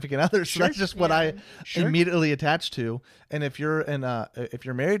your significant other. So that's just what I Sure. immediately attach to. And if you're if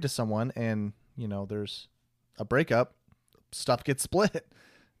you're married to someone and you know there's a breakup, stuff gets split.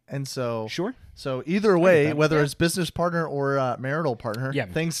 And so Sure. So either way, that. whether Yeah. it's business partner or marital partner, Yeah.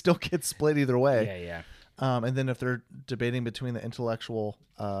 things still get split either way. Yeah, yeah. And then if they're debating between the intellectual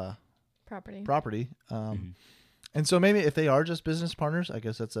property. property, Mm-hmm. and so maybe if they are just business partners, I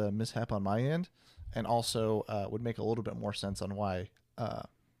guess that's a mishap on my end, and also would make a little bit more sense on why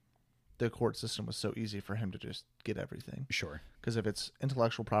the court system was so easy for him to just get everything. Sure. Because if it's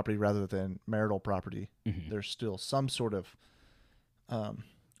intellectual property rather than marital property, there's still some sort of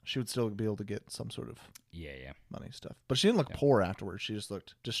she would still be able to get some sort of Yeah, yeah. money stuff. But she didn't look poor afterwards. She just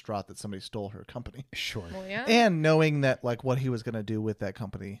looked distraught that somebody stole her company. Sure. Well, yeah. And knowing that like what he was going to do with that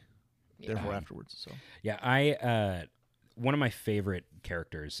company therefore afterwards. So Yeah, I one of my favorite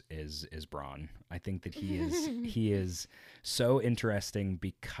characters is Braun. I think that he is so interesting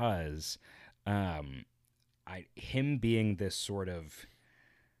because him being this sort of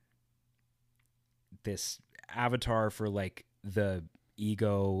this avatar for like the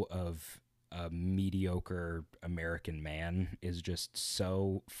ego of a mediocre American man is just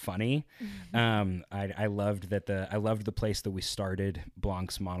so funny. I loved the place that we started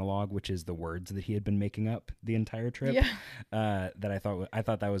Blanc's monologue, which is the words that he had been making up the entire trip. Yeah. That I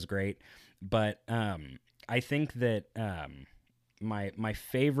thought that was great. But I think that my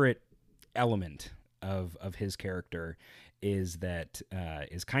favorite element of his character is that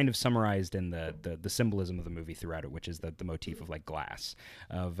is kind of summarized in the symbolism of the movie throughout it, which is the motif of like glass.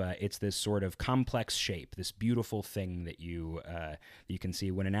 Of it's this sort of complex shape, this beautiful thing that you can see,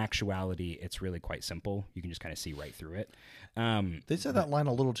 when in actuality it's really quite simple. You can just kind of see right through it. They said that line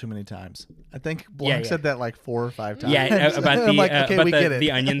a little too many times. I think Blanc said that like 4 or 5 times. Yeah, about I'm the like, okay, about we get it. the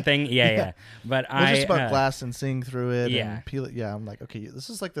onion thing. Yeah. But Well, I just about glass and seeing through it yeah. and peel it. Yeah, I'm like, okay,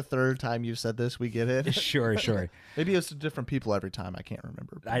 this is like the 3rd time you've said this. We get it. sure. Maybe it's to different people every time. I can't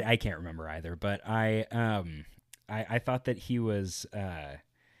remember. I can't remember either, but I thought that he was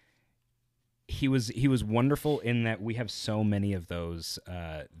wonderful in that we have so many of those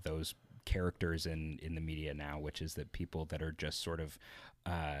characters in the media now, which is that people that are just sort of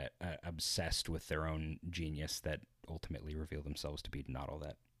obsessed with their own genius that ultimately reveal themselves to be not all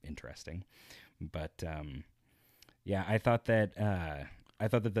that interesting. But yeah, I thought that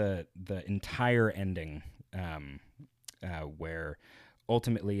the entire ending, where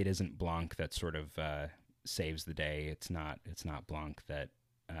ultimately it isn't Blanc that sort of saves the day. It's not Blanc that.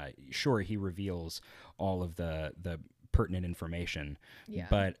 Sure, he reveals all of the pertinent information, Yeah.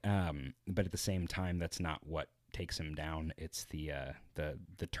 but at the same time, that's not what takes him down. It's the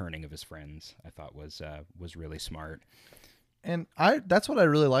turning of his friends. I thought was really smart. And that's what I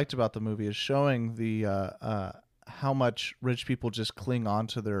really liked about the movie, is showing the how much rich people just cling on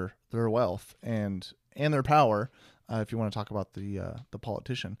to their wealth and their power. If you want to talk about the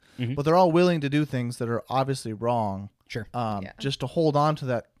politician, but they're all willing to do things that are obviously wrong. Sure. Just to hold on to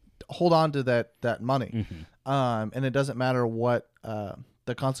that money. And it doesn't matter what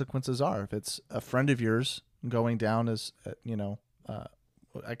the consequences are. If it's a friend of yours going down as,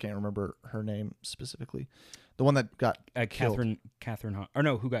 I can't remember her name specifically, the one that got killed. Catherine, or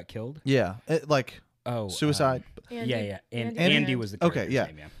no, who got killed? Yeah, suicide. Andy. And Andy. Andy was the Okay, character's yeah.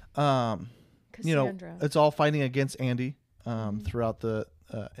 name, Cassandra. It's all fighting against Andy throughout the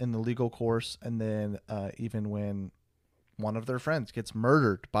in the legal course, and then even when one of their friends gets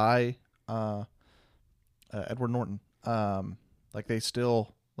murdered by Edward Norton, like they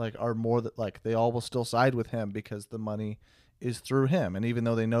still are more that they all will still side with him because the money is through him, and even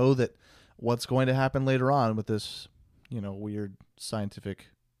though they know that what's going to happen later on with this weird scientific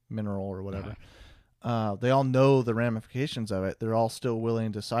mineral or whatever. They all know the ramifications of it. They're all still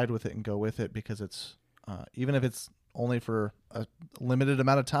willing to side with it and go with it because it's even if it's only for a limited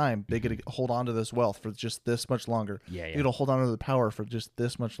amount of time, they get to hold on to this wealth for just this much longer. They get to hold on to the power for just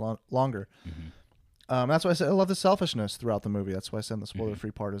this much longer. That's why I said I love the selfishness throughout the movie. That's why I said in the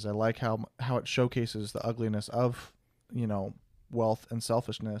spoiler-free part is I like how it showcases the ugliness of wealth and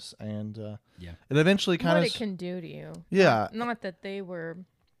selfishness, and it eventually kind of what it can do to you. Yeah. Not that they were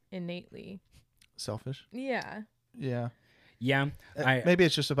innately selfish. Yeah. Maybe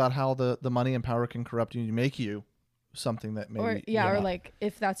it's just about how the money and power can corrupt you and make you something that maybe or like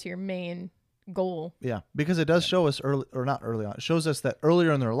if that's your main goal. Yeah, because it does show us not early on. It shows us that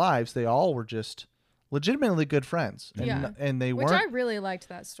earlier in their lives they all were just legitimately good friends, and they weren't. Which I really liked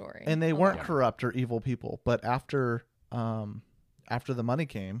that story. And they weren't corrupt or evil people. But after the money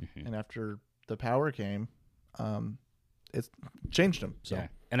came and after the power came, it changed them. So. Yeah.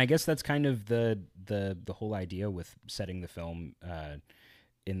 And I guess that's kind of the whole idea with setting the film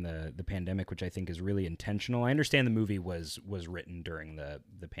in the pandemic, which I think is really intentional. I understand the movie was written during the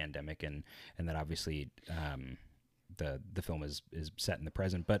pandemic, and that obviously the film is set in the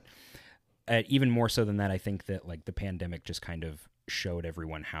present. But even more so than that, I think that the pandemic just kind of showed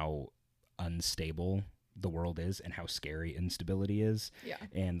everyone how unstable the world is and how scary instability is,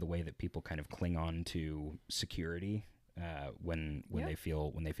 and the way that people kind of cling on to security when they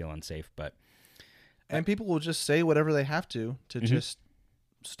feel unsafe. But and people will just say whatever they have to just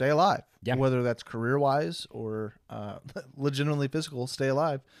stay alive, whether that's career wise or legitimately physical. Stay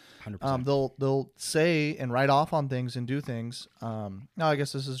alive. 100%. They'll say and write off on things and do things. Now I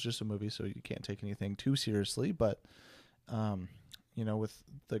guess this is just a movie, so you can't take anything too seriously. But with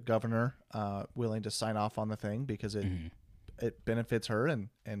the governor willing to sign off on the thing because it benefits her,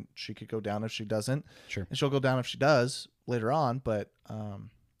 and she could go down if she doesn't. Sure. And she'll go down if she does later on. But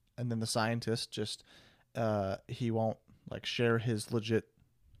and then the scientist just he won't share his legit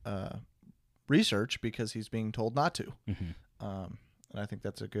research because he's being told not to. And I think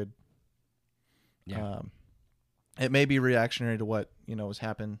that's a good it may be reactionary to what has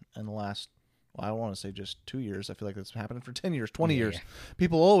happened in the last. Well, I don't want to say just 2 years. I feel like that's happening for 10 years, 20 years. Yeah.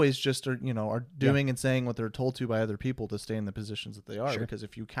 People always just are doing and saying what they're told to by other people to stay in the positions that they are. Sure. Because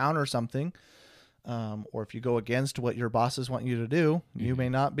if you counter something, or if you go against what your bosses want you to do, you may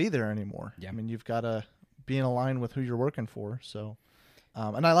not be there anymore. Yeah. I mean, you've got to be in line with who you're working for. So,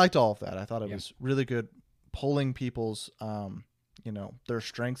 and I liked all of that. I thought it was really good, pulling people's, their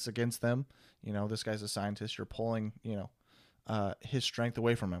strengths against them. This guy's a scientist. You're pulling, his strength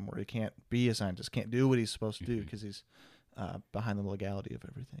away from him, where he can't be a scientist, can't do what he's supposed to do because he's behind the legality of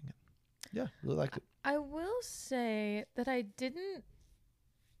everything. Yeah, really liked it. I will say that I didn't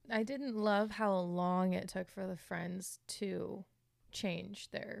love how long it took for the friends to change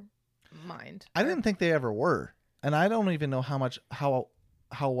their mind. I didn't think they ever were, and I don't even know how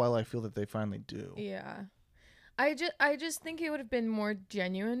well I feel that they finally do. Yeah. I just think it would have been more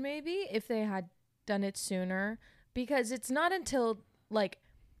genuine maybe if they had done it sooner, because it's not until like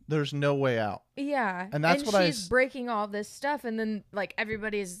there's no way out. Yeah. And that's what she's breaking all this stuff, and then like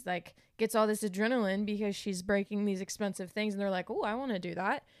everybody's like gets all this adrenaline because she's breaking these expensive things, and they're like, "Oh, I want to do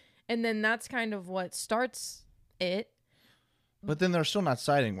that." And then that's kind of what starts it. But then they're still not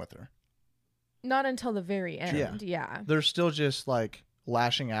siding with her. Not until the very end. Yeah. They're still just like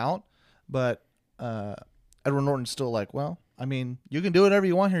lashing out, but Edward Norton's still like, well, I mean, you can do whatever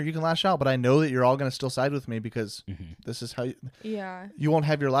you want here. You can lash out, but I know that you're all going to still side with me because this is how you won't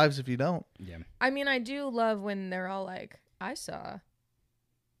have your lives if you don't. Yeah. I mean, I do love when they're all like, I saw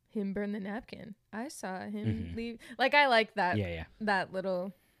him burn the napkin. I saw him leave. Like, I like that. Yeah. That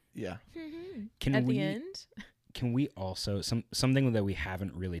little. Yeah. At the end. Can we also something that we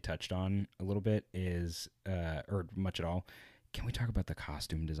haven't really touched on a little bit is or much at all? Can we talk about the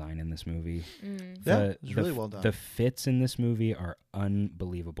costume design in this movie? Yeah, it's really well done. The fits in this movie are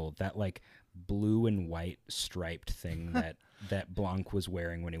unbelievable. That like blue and white striped thing that Blanc was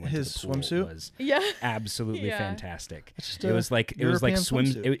wearing when he went His to the pool swimsuit? was Yeah. absolutely fantastic. just It was like European swim.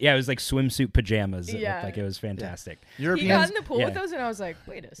 swimsuit. It was like swimsuit pajamas. It Yeah. looked like it was fantastic. He got Europeans in the pool yeah. with those, and I was like,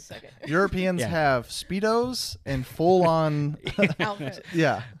 wait a second. Europeans Yeah. have Speedos and full on Outfit.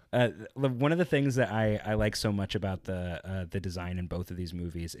 yeah. One of the things that I like so much about the design in both of these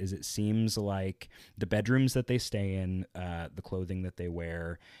movies is it seems like the bedrooms that they stay in, the clothing that they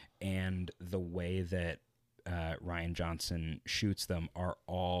wear, and the way that Rian Johnson shoots them are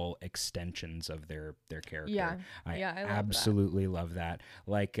all extensions of their character. Yeah. I Yeah, I love that. absolutely love that.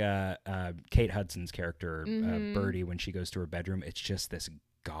 Like Kate Hudson's character, Birdie, when she goes to her bedroom, it's just this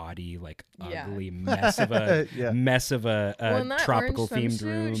gaudy, like Yeah. ugly mess of a Yeah. Well, and that tropical orange themed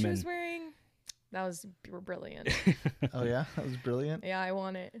swimsuit room. she And was wearing, that was brilliant. Oh yeah, that was brilliant. Yeah, I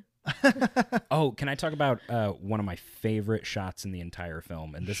want it. oh, can I talk about one of my favorite shots in the entire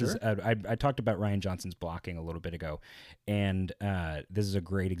film? And this is I talked about Rian Johnson's blocking a little bit ago, and this is a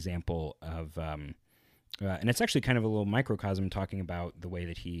great example of. And it's actually kind of a little microcosm talking about the way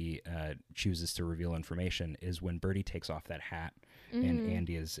that he chooses to reveal information is when Birdie takes off that hat and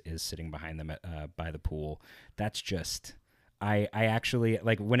Andy is sitting behind them by the pool. That's just I actually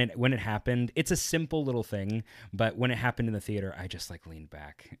like when it happened. It's a simple little thing, but when it happened in the theater, I just like leaned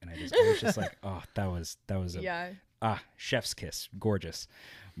back and I was just like, oh, that was a chef's kiss, gorgeous.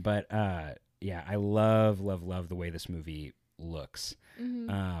 But yeah, I love the way this movie looks.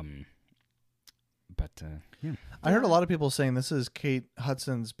 But yeah, I heard a lot of people saying this is Kate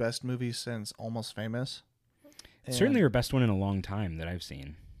Hudson's best movie since Almost Famous. And certainly her best one in a long time that I've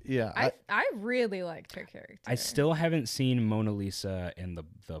seen. Yeah, I really liked her character. I still haven't seen Mona Lisa and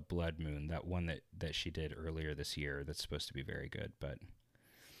the Blood Moon, that one that she did earlier this year. That's supposed to be very good, but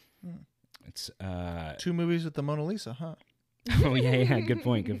it's 2 movies with the Mona Lisa, huh? oh yeah, good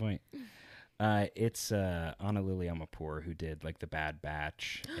point. It's Anna Lily Amirpour who did like The Bad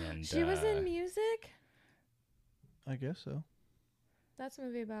Batch, and She was in music. I guess so. That's a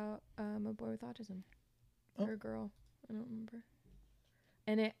movie about a boy with autism. Oh. Or a girl. I don't remember.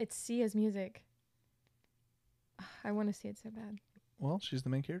 And it's Sia's music. I want to see it so bad. Well, she's the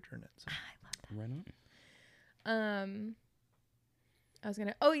main character in it. So. right on. I was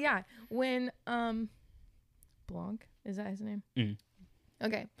gonna. Oh yeah, when Blanc, is that his name?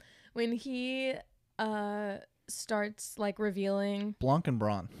 Okay, when he starts like revealing. Blanc and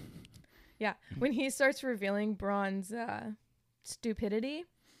Braun. Yeah, when he starts revealing Braun's stupidity,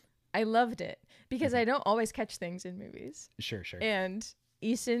 I loved it because I don't always catch things in movies. Sure. And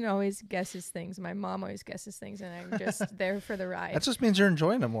Easton always guesses things. My mom always guesses things, and I'm just there for the ride. That just means you're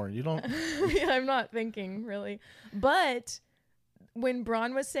enjoying it more. You don't. Yeah, I'm not thinking really. But when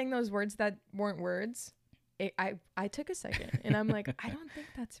Braun was saying those words that weren't words, I took a second, and I'm like, I don't think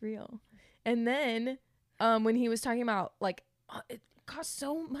that's real. And then when he was talking about like it costs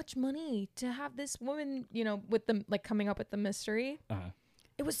so much money to have this woman, you know, with the like coming up with the mystery.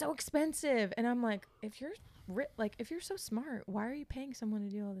 It was so expensive, and I'm like, if you're if you're so smart, why are you paying someone to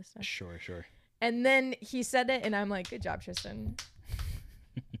do all this stuff? Sure. And then he said it, and I'm like, good job, Tristan.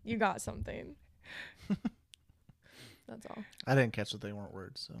 You got something. That's all. I didn't catch that they weren't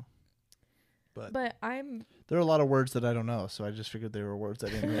words, so. But But I'm there are a lot of words that I don't know, so I just figured they were words I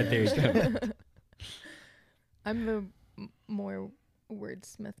didn't really There you understand. go. I'm the more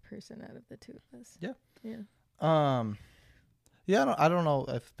wordsmith person out of the two of us. Yeah. Yeah. Yeah, I don't know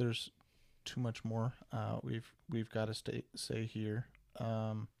if there's too much more we've got to say here.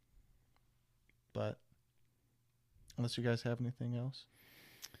 But unless you guys have anything else.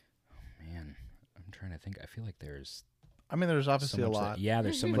 Man, I'm trying to think. I feel like there's I mean, there's obviously so a much lot.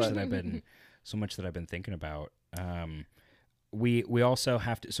 there's so much that I've been thinking about. We also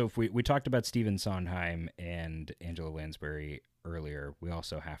have to. So if we talked about Stephen Sondheim and Angela Lansbury earlier, we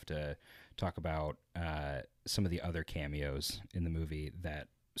also have to talk about some of the other cameos in the movie that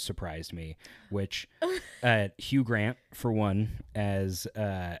surprised me. Which Hugh Grant, for one, as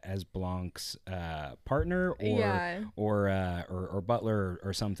Blanc's partner or butler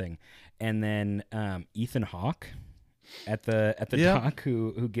or something, and then Ethan Hawke at the dock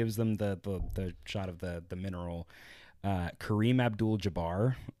who gives them the shot of the mineral. Kareem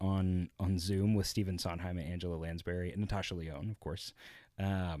Abdul-Jabbar on Zoom with Stephen Sondheim and Angela Lansbury and Natasha Lyonne, of course.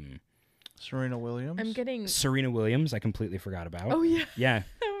 Serena Williams. I'm getting. Serena Williams, I completely forgot about. Oh yeah. Yeah.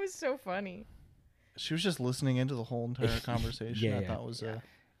 That was so funny. She was just listening into the whole entire conversation. I thought it was a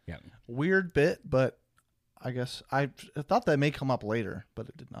weird bit, but I guess I thought that may come up later, but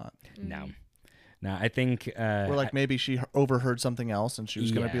it did not. No, I think Or like maybe she overheard something else and she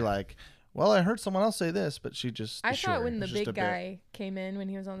was going to be like, well, I heard someone else say this, but she just... I thought when the It's just a big bit. guy came in when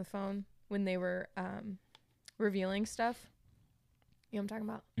he was on the phone, when they were revealing stuff. You know what I'm talking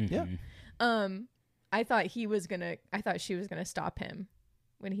about? Mhm. Yeah. I thought she was gonna stop him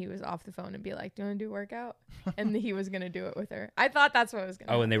when he was off the phone and be like, "Do you want to do a workout?" And he was gonna do it with her. I thought that's what was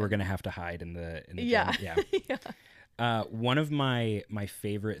gonna. Oh, and they were happen. gonna have to hide in the Yeah. gym. Yeah. Yeah. One of my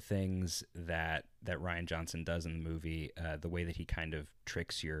favorite things that Rian Johnson does in the movie, the way that he kind of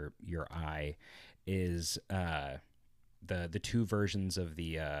tricks your eye, is the two versions of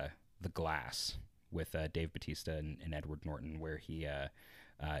the Glass with Dave Bautista and Edward Norton, where he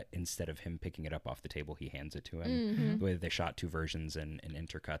instead of him picking it up off the table, he hands it to him. Mm-hmm. The way that they shot two versions and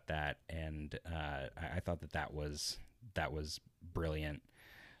intercut that, and I thought that was brilliant.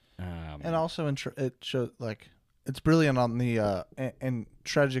 And also, it showed like it's brilliant on the in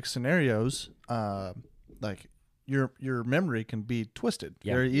tragic scenarios. Like your memory can be twisted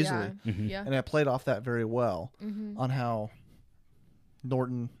very easily, Yeah. Mhm. Yeah. and it played off that very well Mm-hmm. on how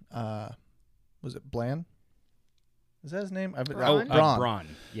Norton was it Bland? Is that his name? Braun? Braun. Braun.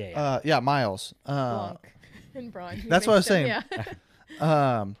 Yeah. Yeah, Miles. Blanc and Braun. He that's what I was mixed them, saying.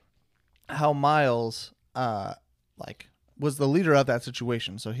 Yeah. How Miles like was the leader of that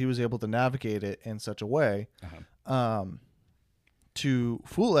situation, so he was able to navigate it in such a way to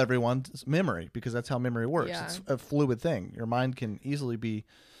fool everyone's memory, because that's how memory works. Yeah. It's a fluid thing. Your mind can easily be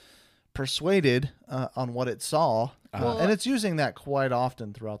persuaded on what it saw, Well- and it's using that quite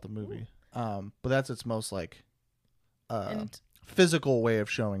often throughout the movie. But that's its most like And physical way of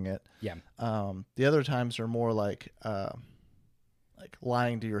showing it. Yeah. The other times are more like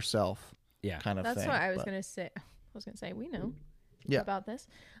lying to yourself, Yeah. kind of that's thing. what I was but- gonna say. I was gonna say we know Yeah. about this.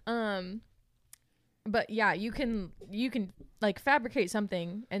 But yeah, you can like fabricate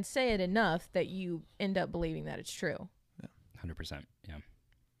something and say it enough that you end up believing that it's true. 100%. Yeah.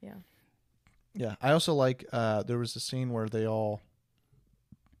 Yeah. Yeah, I also like there was a scene where they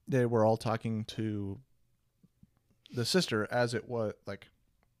were all talking to the sister as it was like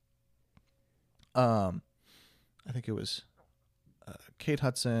I think it was Kate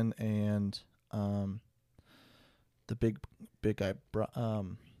Hudson and the big guy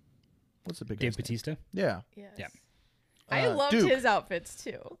what's the big Dave guy's name? Batista. Yeah. Yes. Yeah. I loved Duke. his outfits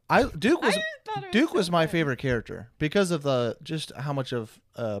too. Duke was I thought it Duke so was my fun. favorite character because of the just how much of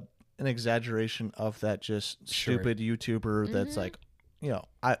an exaggeration of that just Sure. stupid YouTuber that's Mhm. like,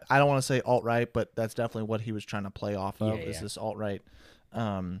 I don't want to say alt-right, but that's definitely what he was trying to play off of, Yeah, is yeah. this alt-right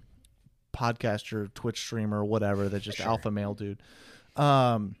podcaster, Twitch streamer, whatever, that just Sure. alpha male dude.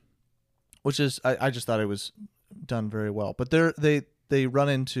 Which is I just thought it was done very well. But they run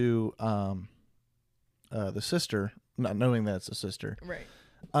into the sister, not knowing that it's a sister. Right.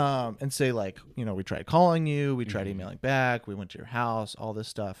 And say like, we tried calling you, we tried Mhm. emailing back, we went to your house, all this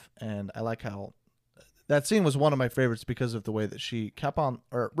stuff. And I like how that scene was one of my favorites because of the way that she kept on,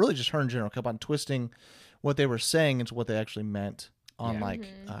 or really just her in general, kept on twisting what they were saying into what they actually meant on Yeah. like,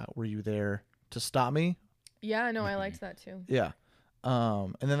 were you there to stop me? Yeah, no, I liked that too. Yeah.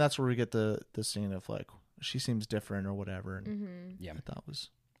 And then that's where we get the scene of like, she seems different or whatever. And Yeah. I thought was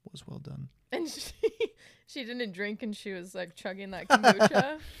well done. And she didn't drink and she was like chugging that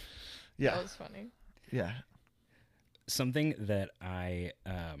kombucha. Yeah. That was funny. Yeah. Something that I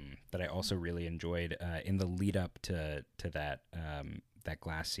also really enjoyed in the lead up to that that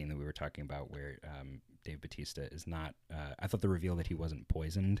glass scene that we were talking about, where Dave Bautista is not. I thought the reveal that he wasn't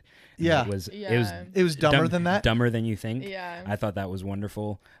poisoned. and Yeah. that Yeah. It was dumber than that. Dumber than you think. Yeah. I thought that was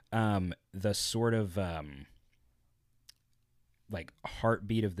wonderful. The sort of like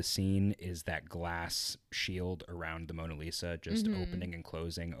heartbeat of the scene is that glass shield around the Mona Lisa, just opening and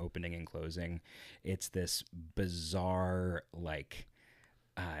closing, opening and closing. It's this bizarre, like,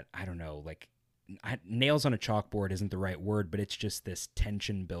 I don't know, like nails on a chalkboard isn't the right word, but it's just this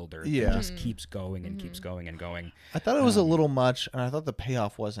tension builder Yeah. that just keeps going and keeps going and going. I thought it was a little much, and I thought the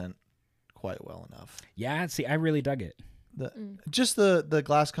payoff wasn't quite well enough. Yeah, see, I really dug it. Just the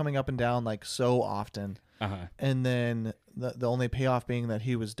glass coming up and down like so often, and then the only payoff being that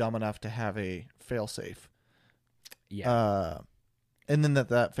he was dumb enough to have a failsafe. Yeah. And then that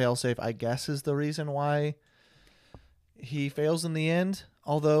failsafe, I guess, is the reason why he fails in the end.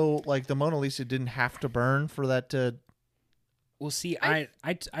 Although, like, the Mona Lisa didn't have to burn for that to. Well, see, I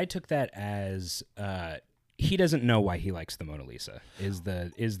took that as he doesn't know why he likes the Mona Lisa is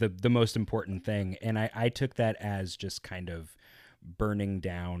the most important thing, and I took that as just kind of burning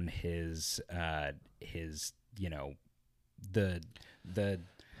down his you know the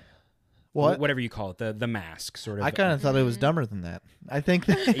What? whatever you call it, the mask sort of. I kind of thought it was dumber than that. I think.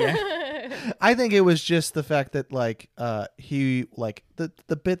 yeah. I think it was just the fact that like he like the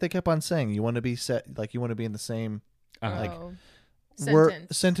bit they kept on saying you want to be set like you want to be in the same like Oh.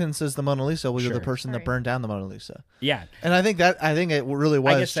 sentence as the Mona Lisa was Sure. the person that Sorry. burned down the Mona Lisa. Yeah. And I think it really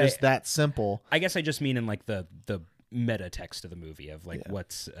was guess just that simple. I guess I just mean in like the meta text of the movie of like Yeah.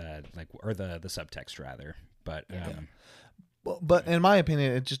 what's like or the subtext rather, but But in my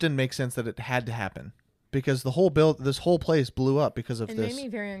opinion, it just didn't make sense that it had to happen because this whole place blew up because of It this. made me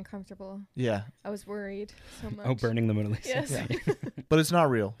very uncomfortable. Yeah, I was worried so much. oh, burning the Mona Lisa. Yes. but it's not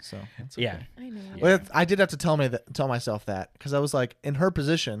real. So it's okay. Yeah. I know. Well, I did have to tell myself that because I was like, in her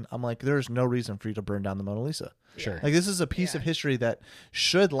position, I'm like, there's no reason for you to burn down the Mona Lisa. Sure. Like this is a piece of history that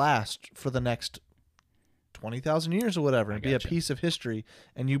should last for the next 20,000 years or whatever, and be a gotcha. piece of history,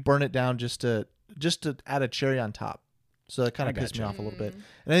 and you burn it down just to add a cherry on top. So that kind I of pissed me gotcha. off a little bit,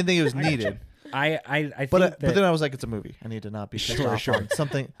 and I didn't think it was needed. I think But that, then I was like, it's a movie. I need to not be pissed Sure, off sure. on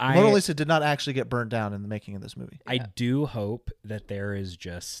something. I- Mona Lisa did not actually get burnt down in the making of this movie. I do hope that there is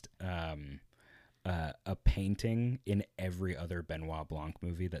just a painting in every other Benoit Blanc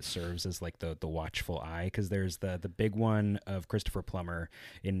movie that serves as like the watchful eye, because there's the big one of Christopher Plummer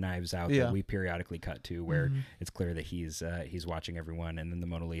in Knives Out Yeah. that we periodically cut to where it's clear that he's watching everyone, and then the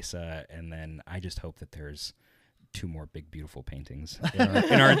Mona Lisa, and then I just hope that there's two more big beautiful paintings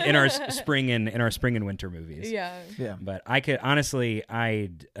in our spring and winter movies. Yeah. Yeah. But I could honestly, I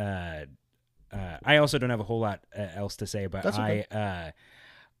also don't have a whole lot else to say, but That's okay.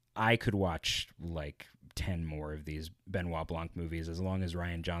 I could watch like 10 more of these Benoit Blanc movies as long as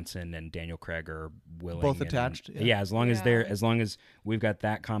Ryan Johnson and Daniel Craig are willing. Both and- attached, yeah. Yeah, as long as Yeah. we've got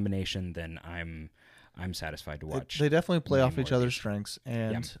that combination, then I'm satisfied to watch. They definitely play many off each more of other's these. strengths,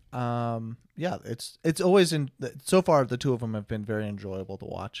 and yeah, it's always so far the two of them have been very enjoyable to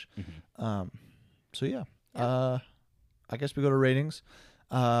watch. So yeah, I guess we go to ratings.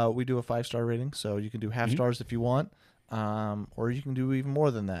 We do a 5-star rating, so you can do half stars if you want, or you can do even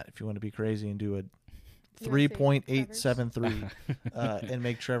more than that if you want to be crazy and do a 3.873 and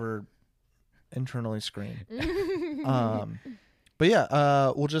make Trevor internally scream. But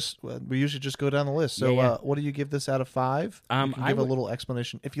yeah, we usually just go down the list. So, Yeah. what do you give this out of 5? You can I give a would- little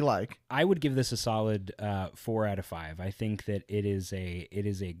explanation if you like. I would give this a solid 4 out of 5. I think that it is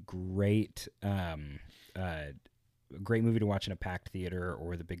a great great movie to watch in a packed theater or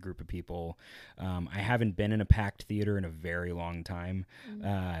with a big group of people. I haven't been in a packed theater in a very long time,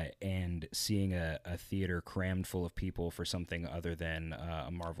 and seeing a theater crammed full of people for something other than a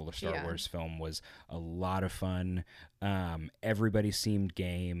Marvel or Star Wars film was a lot of fun. Everybody seemed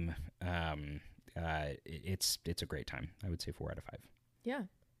game. It's a great time. I would say 4 out of 5. Yeah.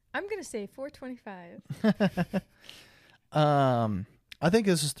 I'm going to say 4.25. I think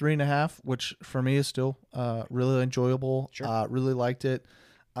this is 3.5, which for me is still really enjoyable. Sure. Really liked it.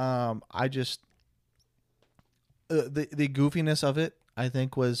 I just the goofiness of it, I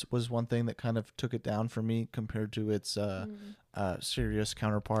think, was one thing that kind of took it down for me compared to its serious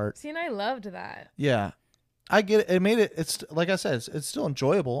counterpart. See, and I loved that. Yeah. I get it. It made it. It's like I said, it's still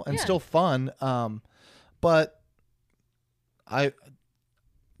enjoyable and Yeah. still fun. But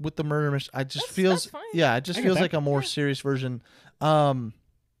with the murder mystery, I just That's feels fine. yeah, it just I get feels that. like a more serious version.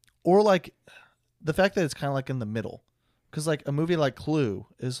 Or like the fact that it's kind of like in the middle, because like a movie like Clue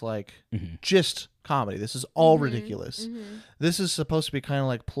is like just comedy. This is all ridiculous. This is supposed to be kind of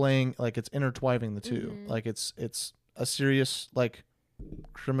like playing, like it's intertwining the 2. Like it's a serious like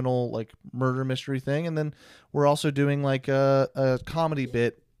criminal like murder mystery thing, and then we're also doing like a comedy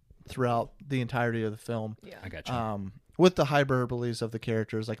bit throughout the entirety of the film. Yeah. I got you. With the hyperboles of the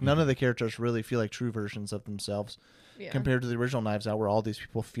characters, like none of the characters really feel like true versions of themselves Yeah. compared to the original Knives Out, where all these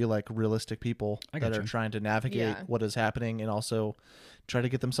people feel like realistic people I that are gotcha. trying to navigate Yeah. what is happening and also try to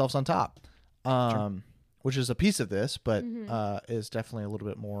get themselves on top. Which is a piece of this, but is definitely a little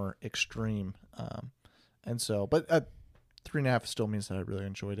bit more extreme. And so, but 3.5 still means that I really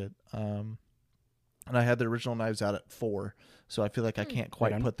enjoyed it. And I had the original Knives Out at 4, so I feel like I can't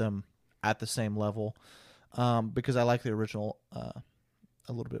quite Right on. put them at the same level because I like the original a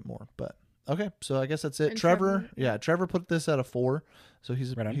little bit more. But okay, so I guess that's it. And Trevor put this at a 4, so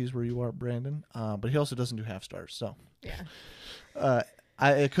he's Right on. he's where you are, Brandon. But he also doesn't do half stars, so Yeah.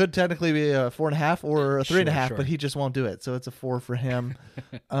 it could technically be a 4.5 or a 3.5, Sure. but he just won't do it, so it's a 4 for him.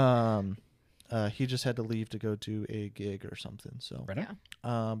 He just had to leave to go do a gig or something. So, Right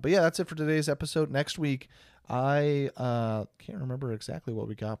on. but yeah, that's it for today's episode. Next week, I can't remember exactly what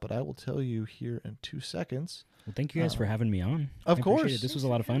we got, but I will tell you here in 2 seconds. Well, thank you guys for having me on. Of I appreciate course. it. This was a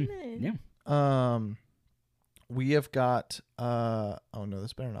lot of fun. coming. Yeah. We have got. Oh no,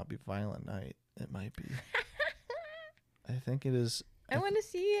 this better not be Violent Night. It might be. I think it is. I want to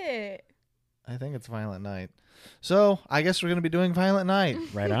see it. I think it's Violent Night. So I guess we're gonna be doing Violent Night.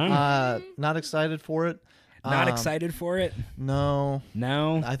 Right on. Not excited for it. Not excited for it. No,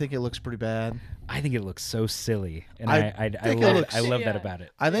 No. I think it looks pretty bad. I think it looks so silly, and I I think it love looks- I love that Yeah. about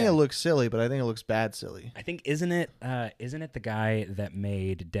it. I think it looks silly, but I think it looks bad silly. I think isn't it the guy that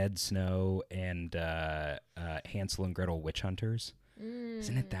made Dead Snow and Hansel and Gretel Witch Hunters?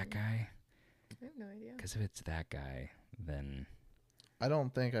 Isn't it that guy? I have no idea. Because if it's that guy, then I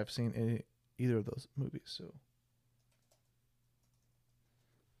don't think I've seen either of those movies. So,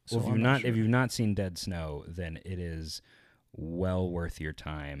 well, if I'm you've not sure. if you've not seen Dead Snow, then it is well worth your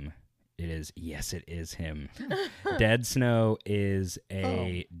time. It is, yes, it is him. Dead Snow is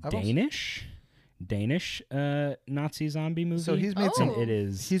a I've also- Danish Nazi zombie movie. So he's made some. Oh. It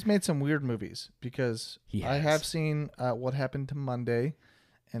is. He's made some weird movies because He I has. have seen What Happened to Monday,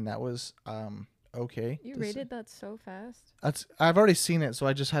 and that was okay. You This- rated that so fast. I've already seen it, so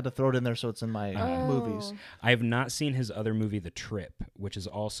I just had to throw it in there so it's in my movies. Oh. I have not seen his other movie, The Trip, which is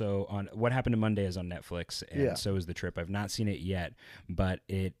also on. What Happened to Monday is on Netflix, and Yeah. so is The Trip. I've not seen it yet, but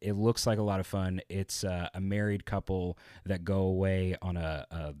it looks like a lot of fun. It's a married couple that go away on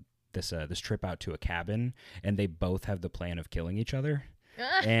this trip out to a cabin, and they both have the plan of killing each other.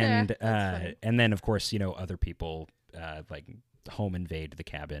 And That's funny. and then of course other people like home invade the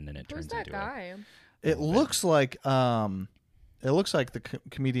cabin, and it Who's turns that into guy? It looks like the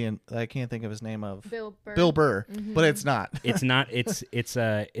comedian. I can't think of his name of Bill Burr. Bill Burr, but it's not. It's not. It's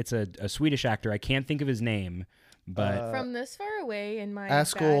a Swedish actor. I can't think of his name, but From this far away in my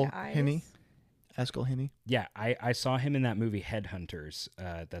Askell bad eyes. Hinney. Askell Hinney. yeah, I saw him in that movie Headhunters.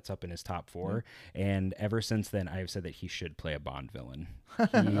 That's up in his top 4, and ever since then I have said that he should play a Bond villain.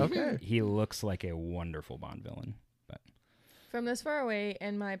 Okay. He looks like a wonderful Bond villain. But From this far away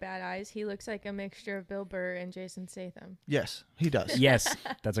in my bad eyes, he looks like a mixture of Bill Burr and Jason Statham. Yes, he does. yes,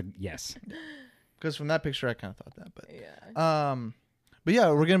 that's a yes. Because from that picture, I kind of thought that. But Yeah. but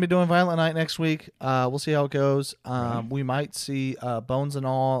yeah, we're gonna be doing Violent Night next week. We'll see how it goes. We might see Bones and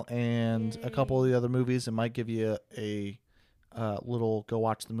All and a couple of the other movies. It might give you a little go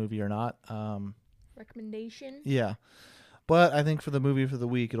watch the movie or not. Recommendation? Yeah. But I think for the movie for the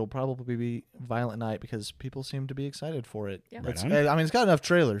week, it'll probably be Violent Night because people seem to be excited for it. Yeah. Right It's, on. I mean, it's got enough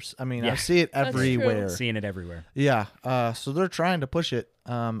trailers. I mean, I Yeah. see it That's true. everywhere. Seeing it everywhere. Yeah. So they're trying to push it.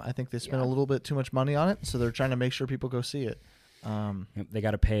 I think they spent a Yeah. little bit too much money on it, so they're trying to make sure people go see it. Yep, they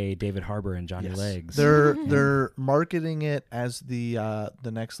got to pay David Harbour and Johnny Yes. Legs. They're marketing it as the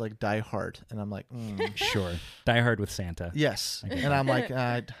next like Die Hard, and I'm like, Sure. Die Hard with Santa. yes, and I'm like,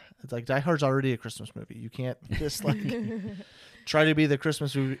 it's like Die Hard's already a Christmas movie. You can't just like try to be the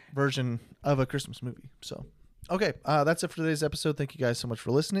Christmas version of a Christmas movie. So, okay, that's it for today's episode. Thank you guys so much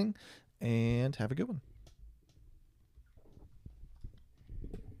for listening, and have a good one.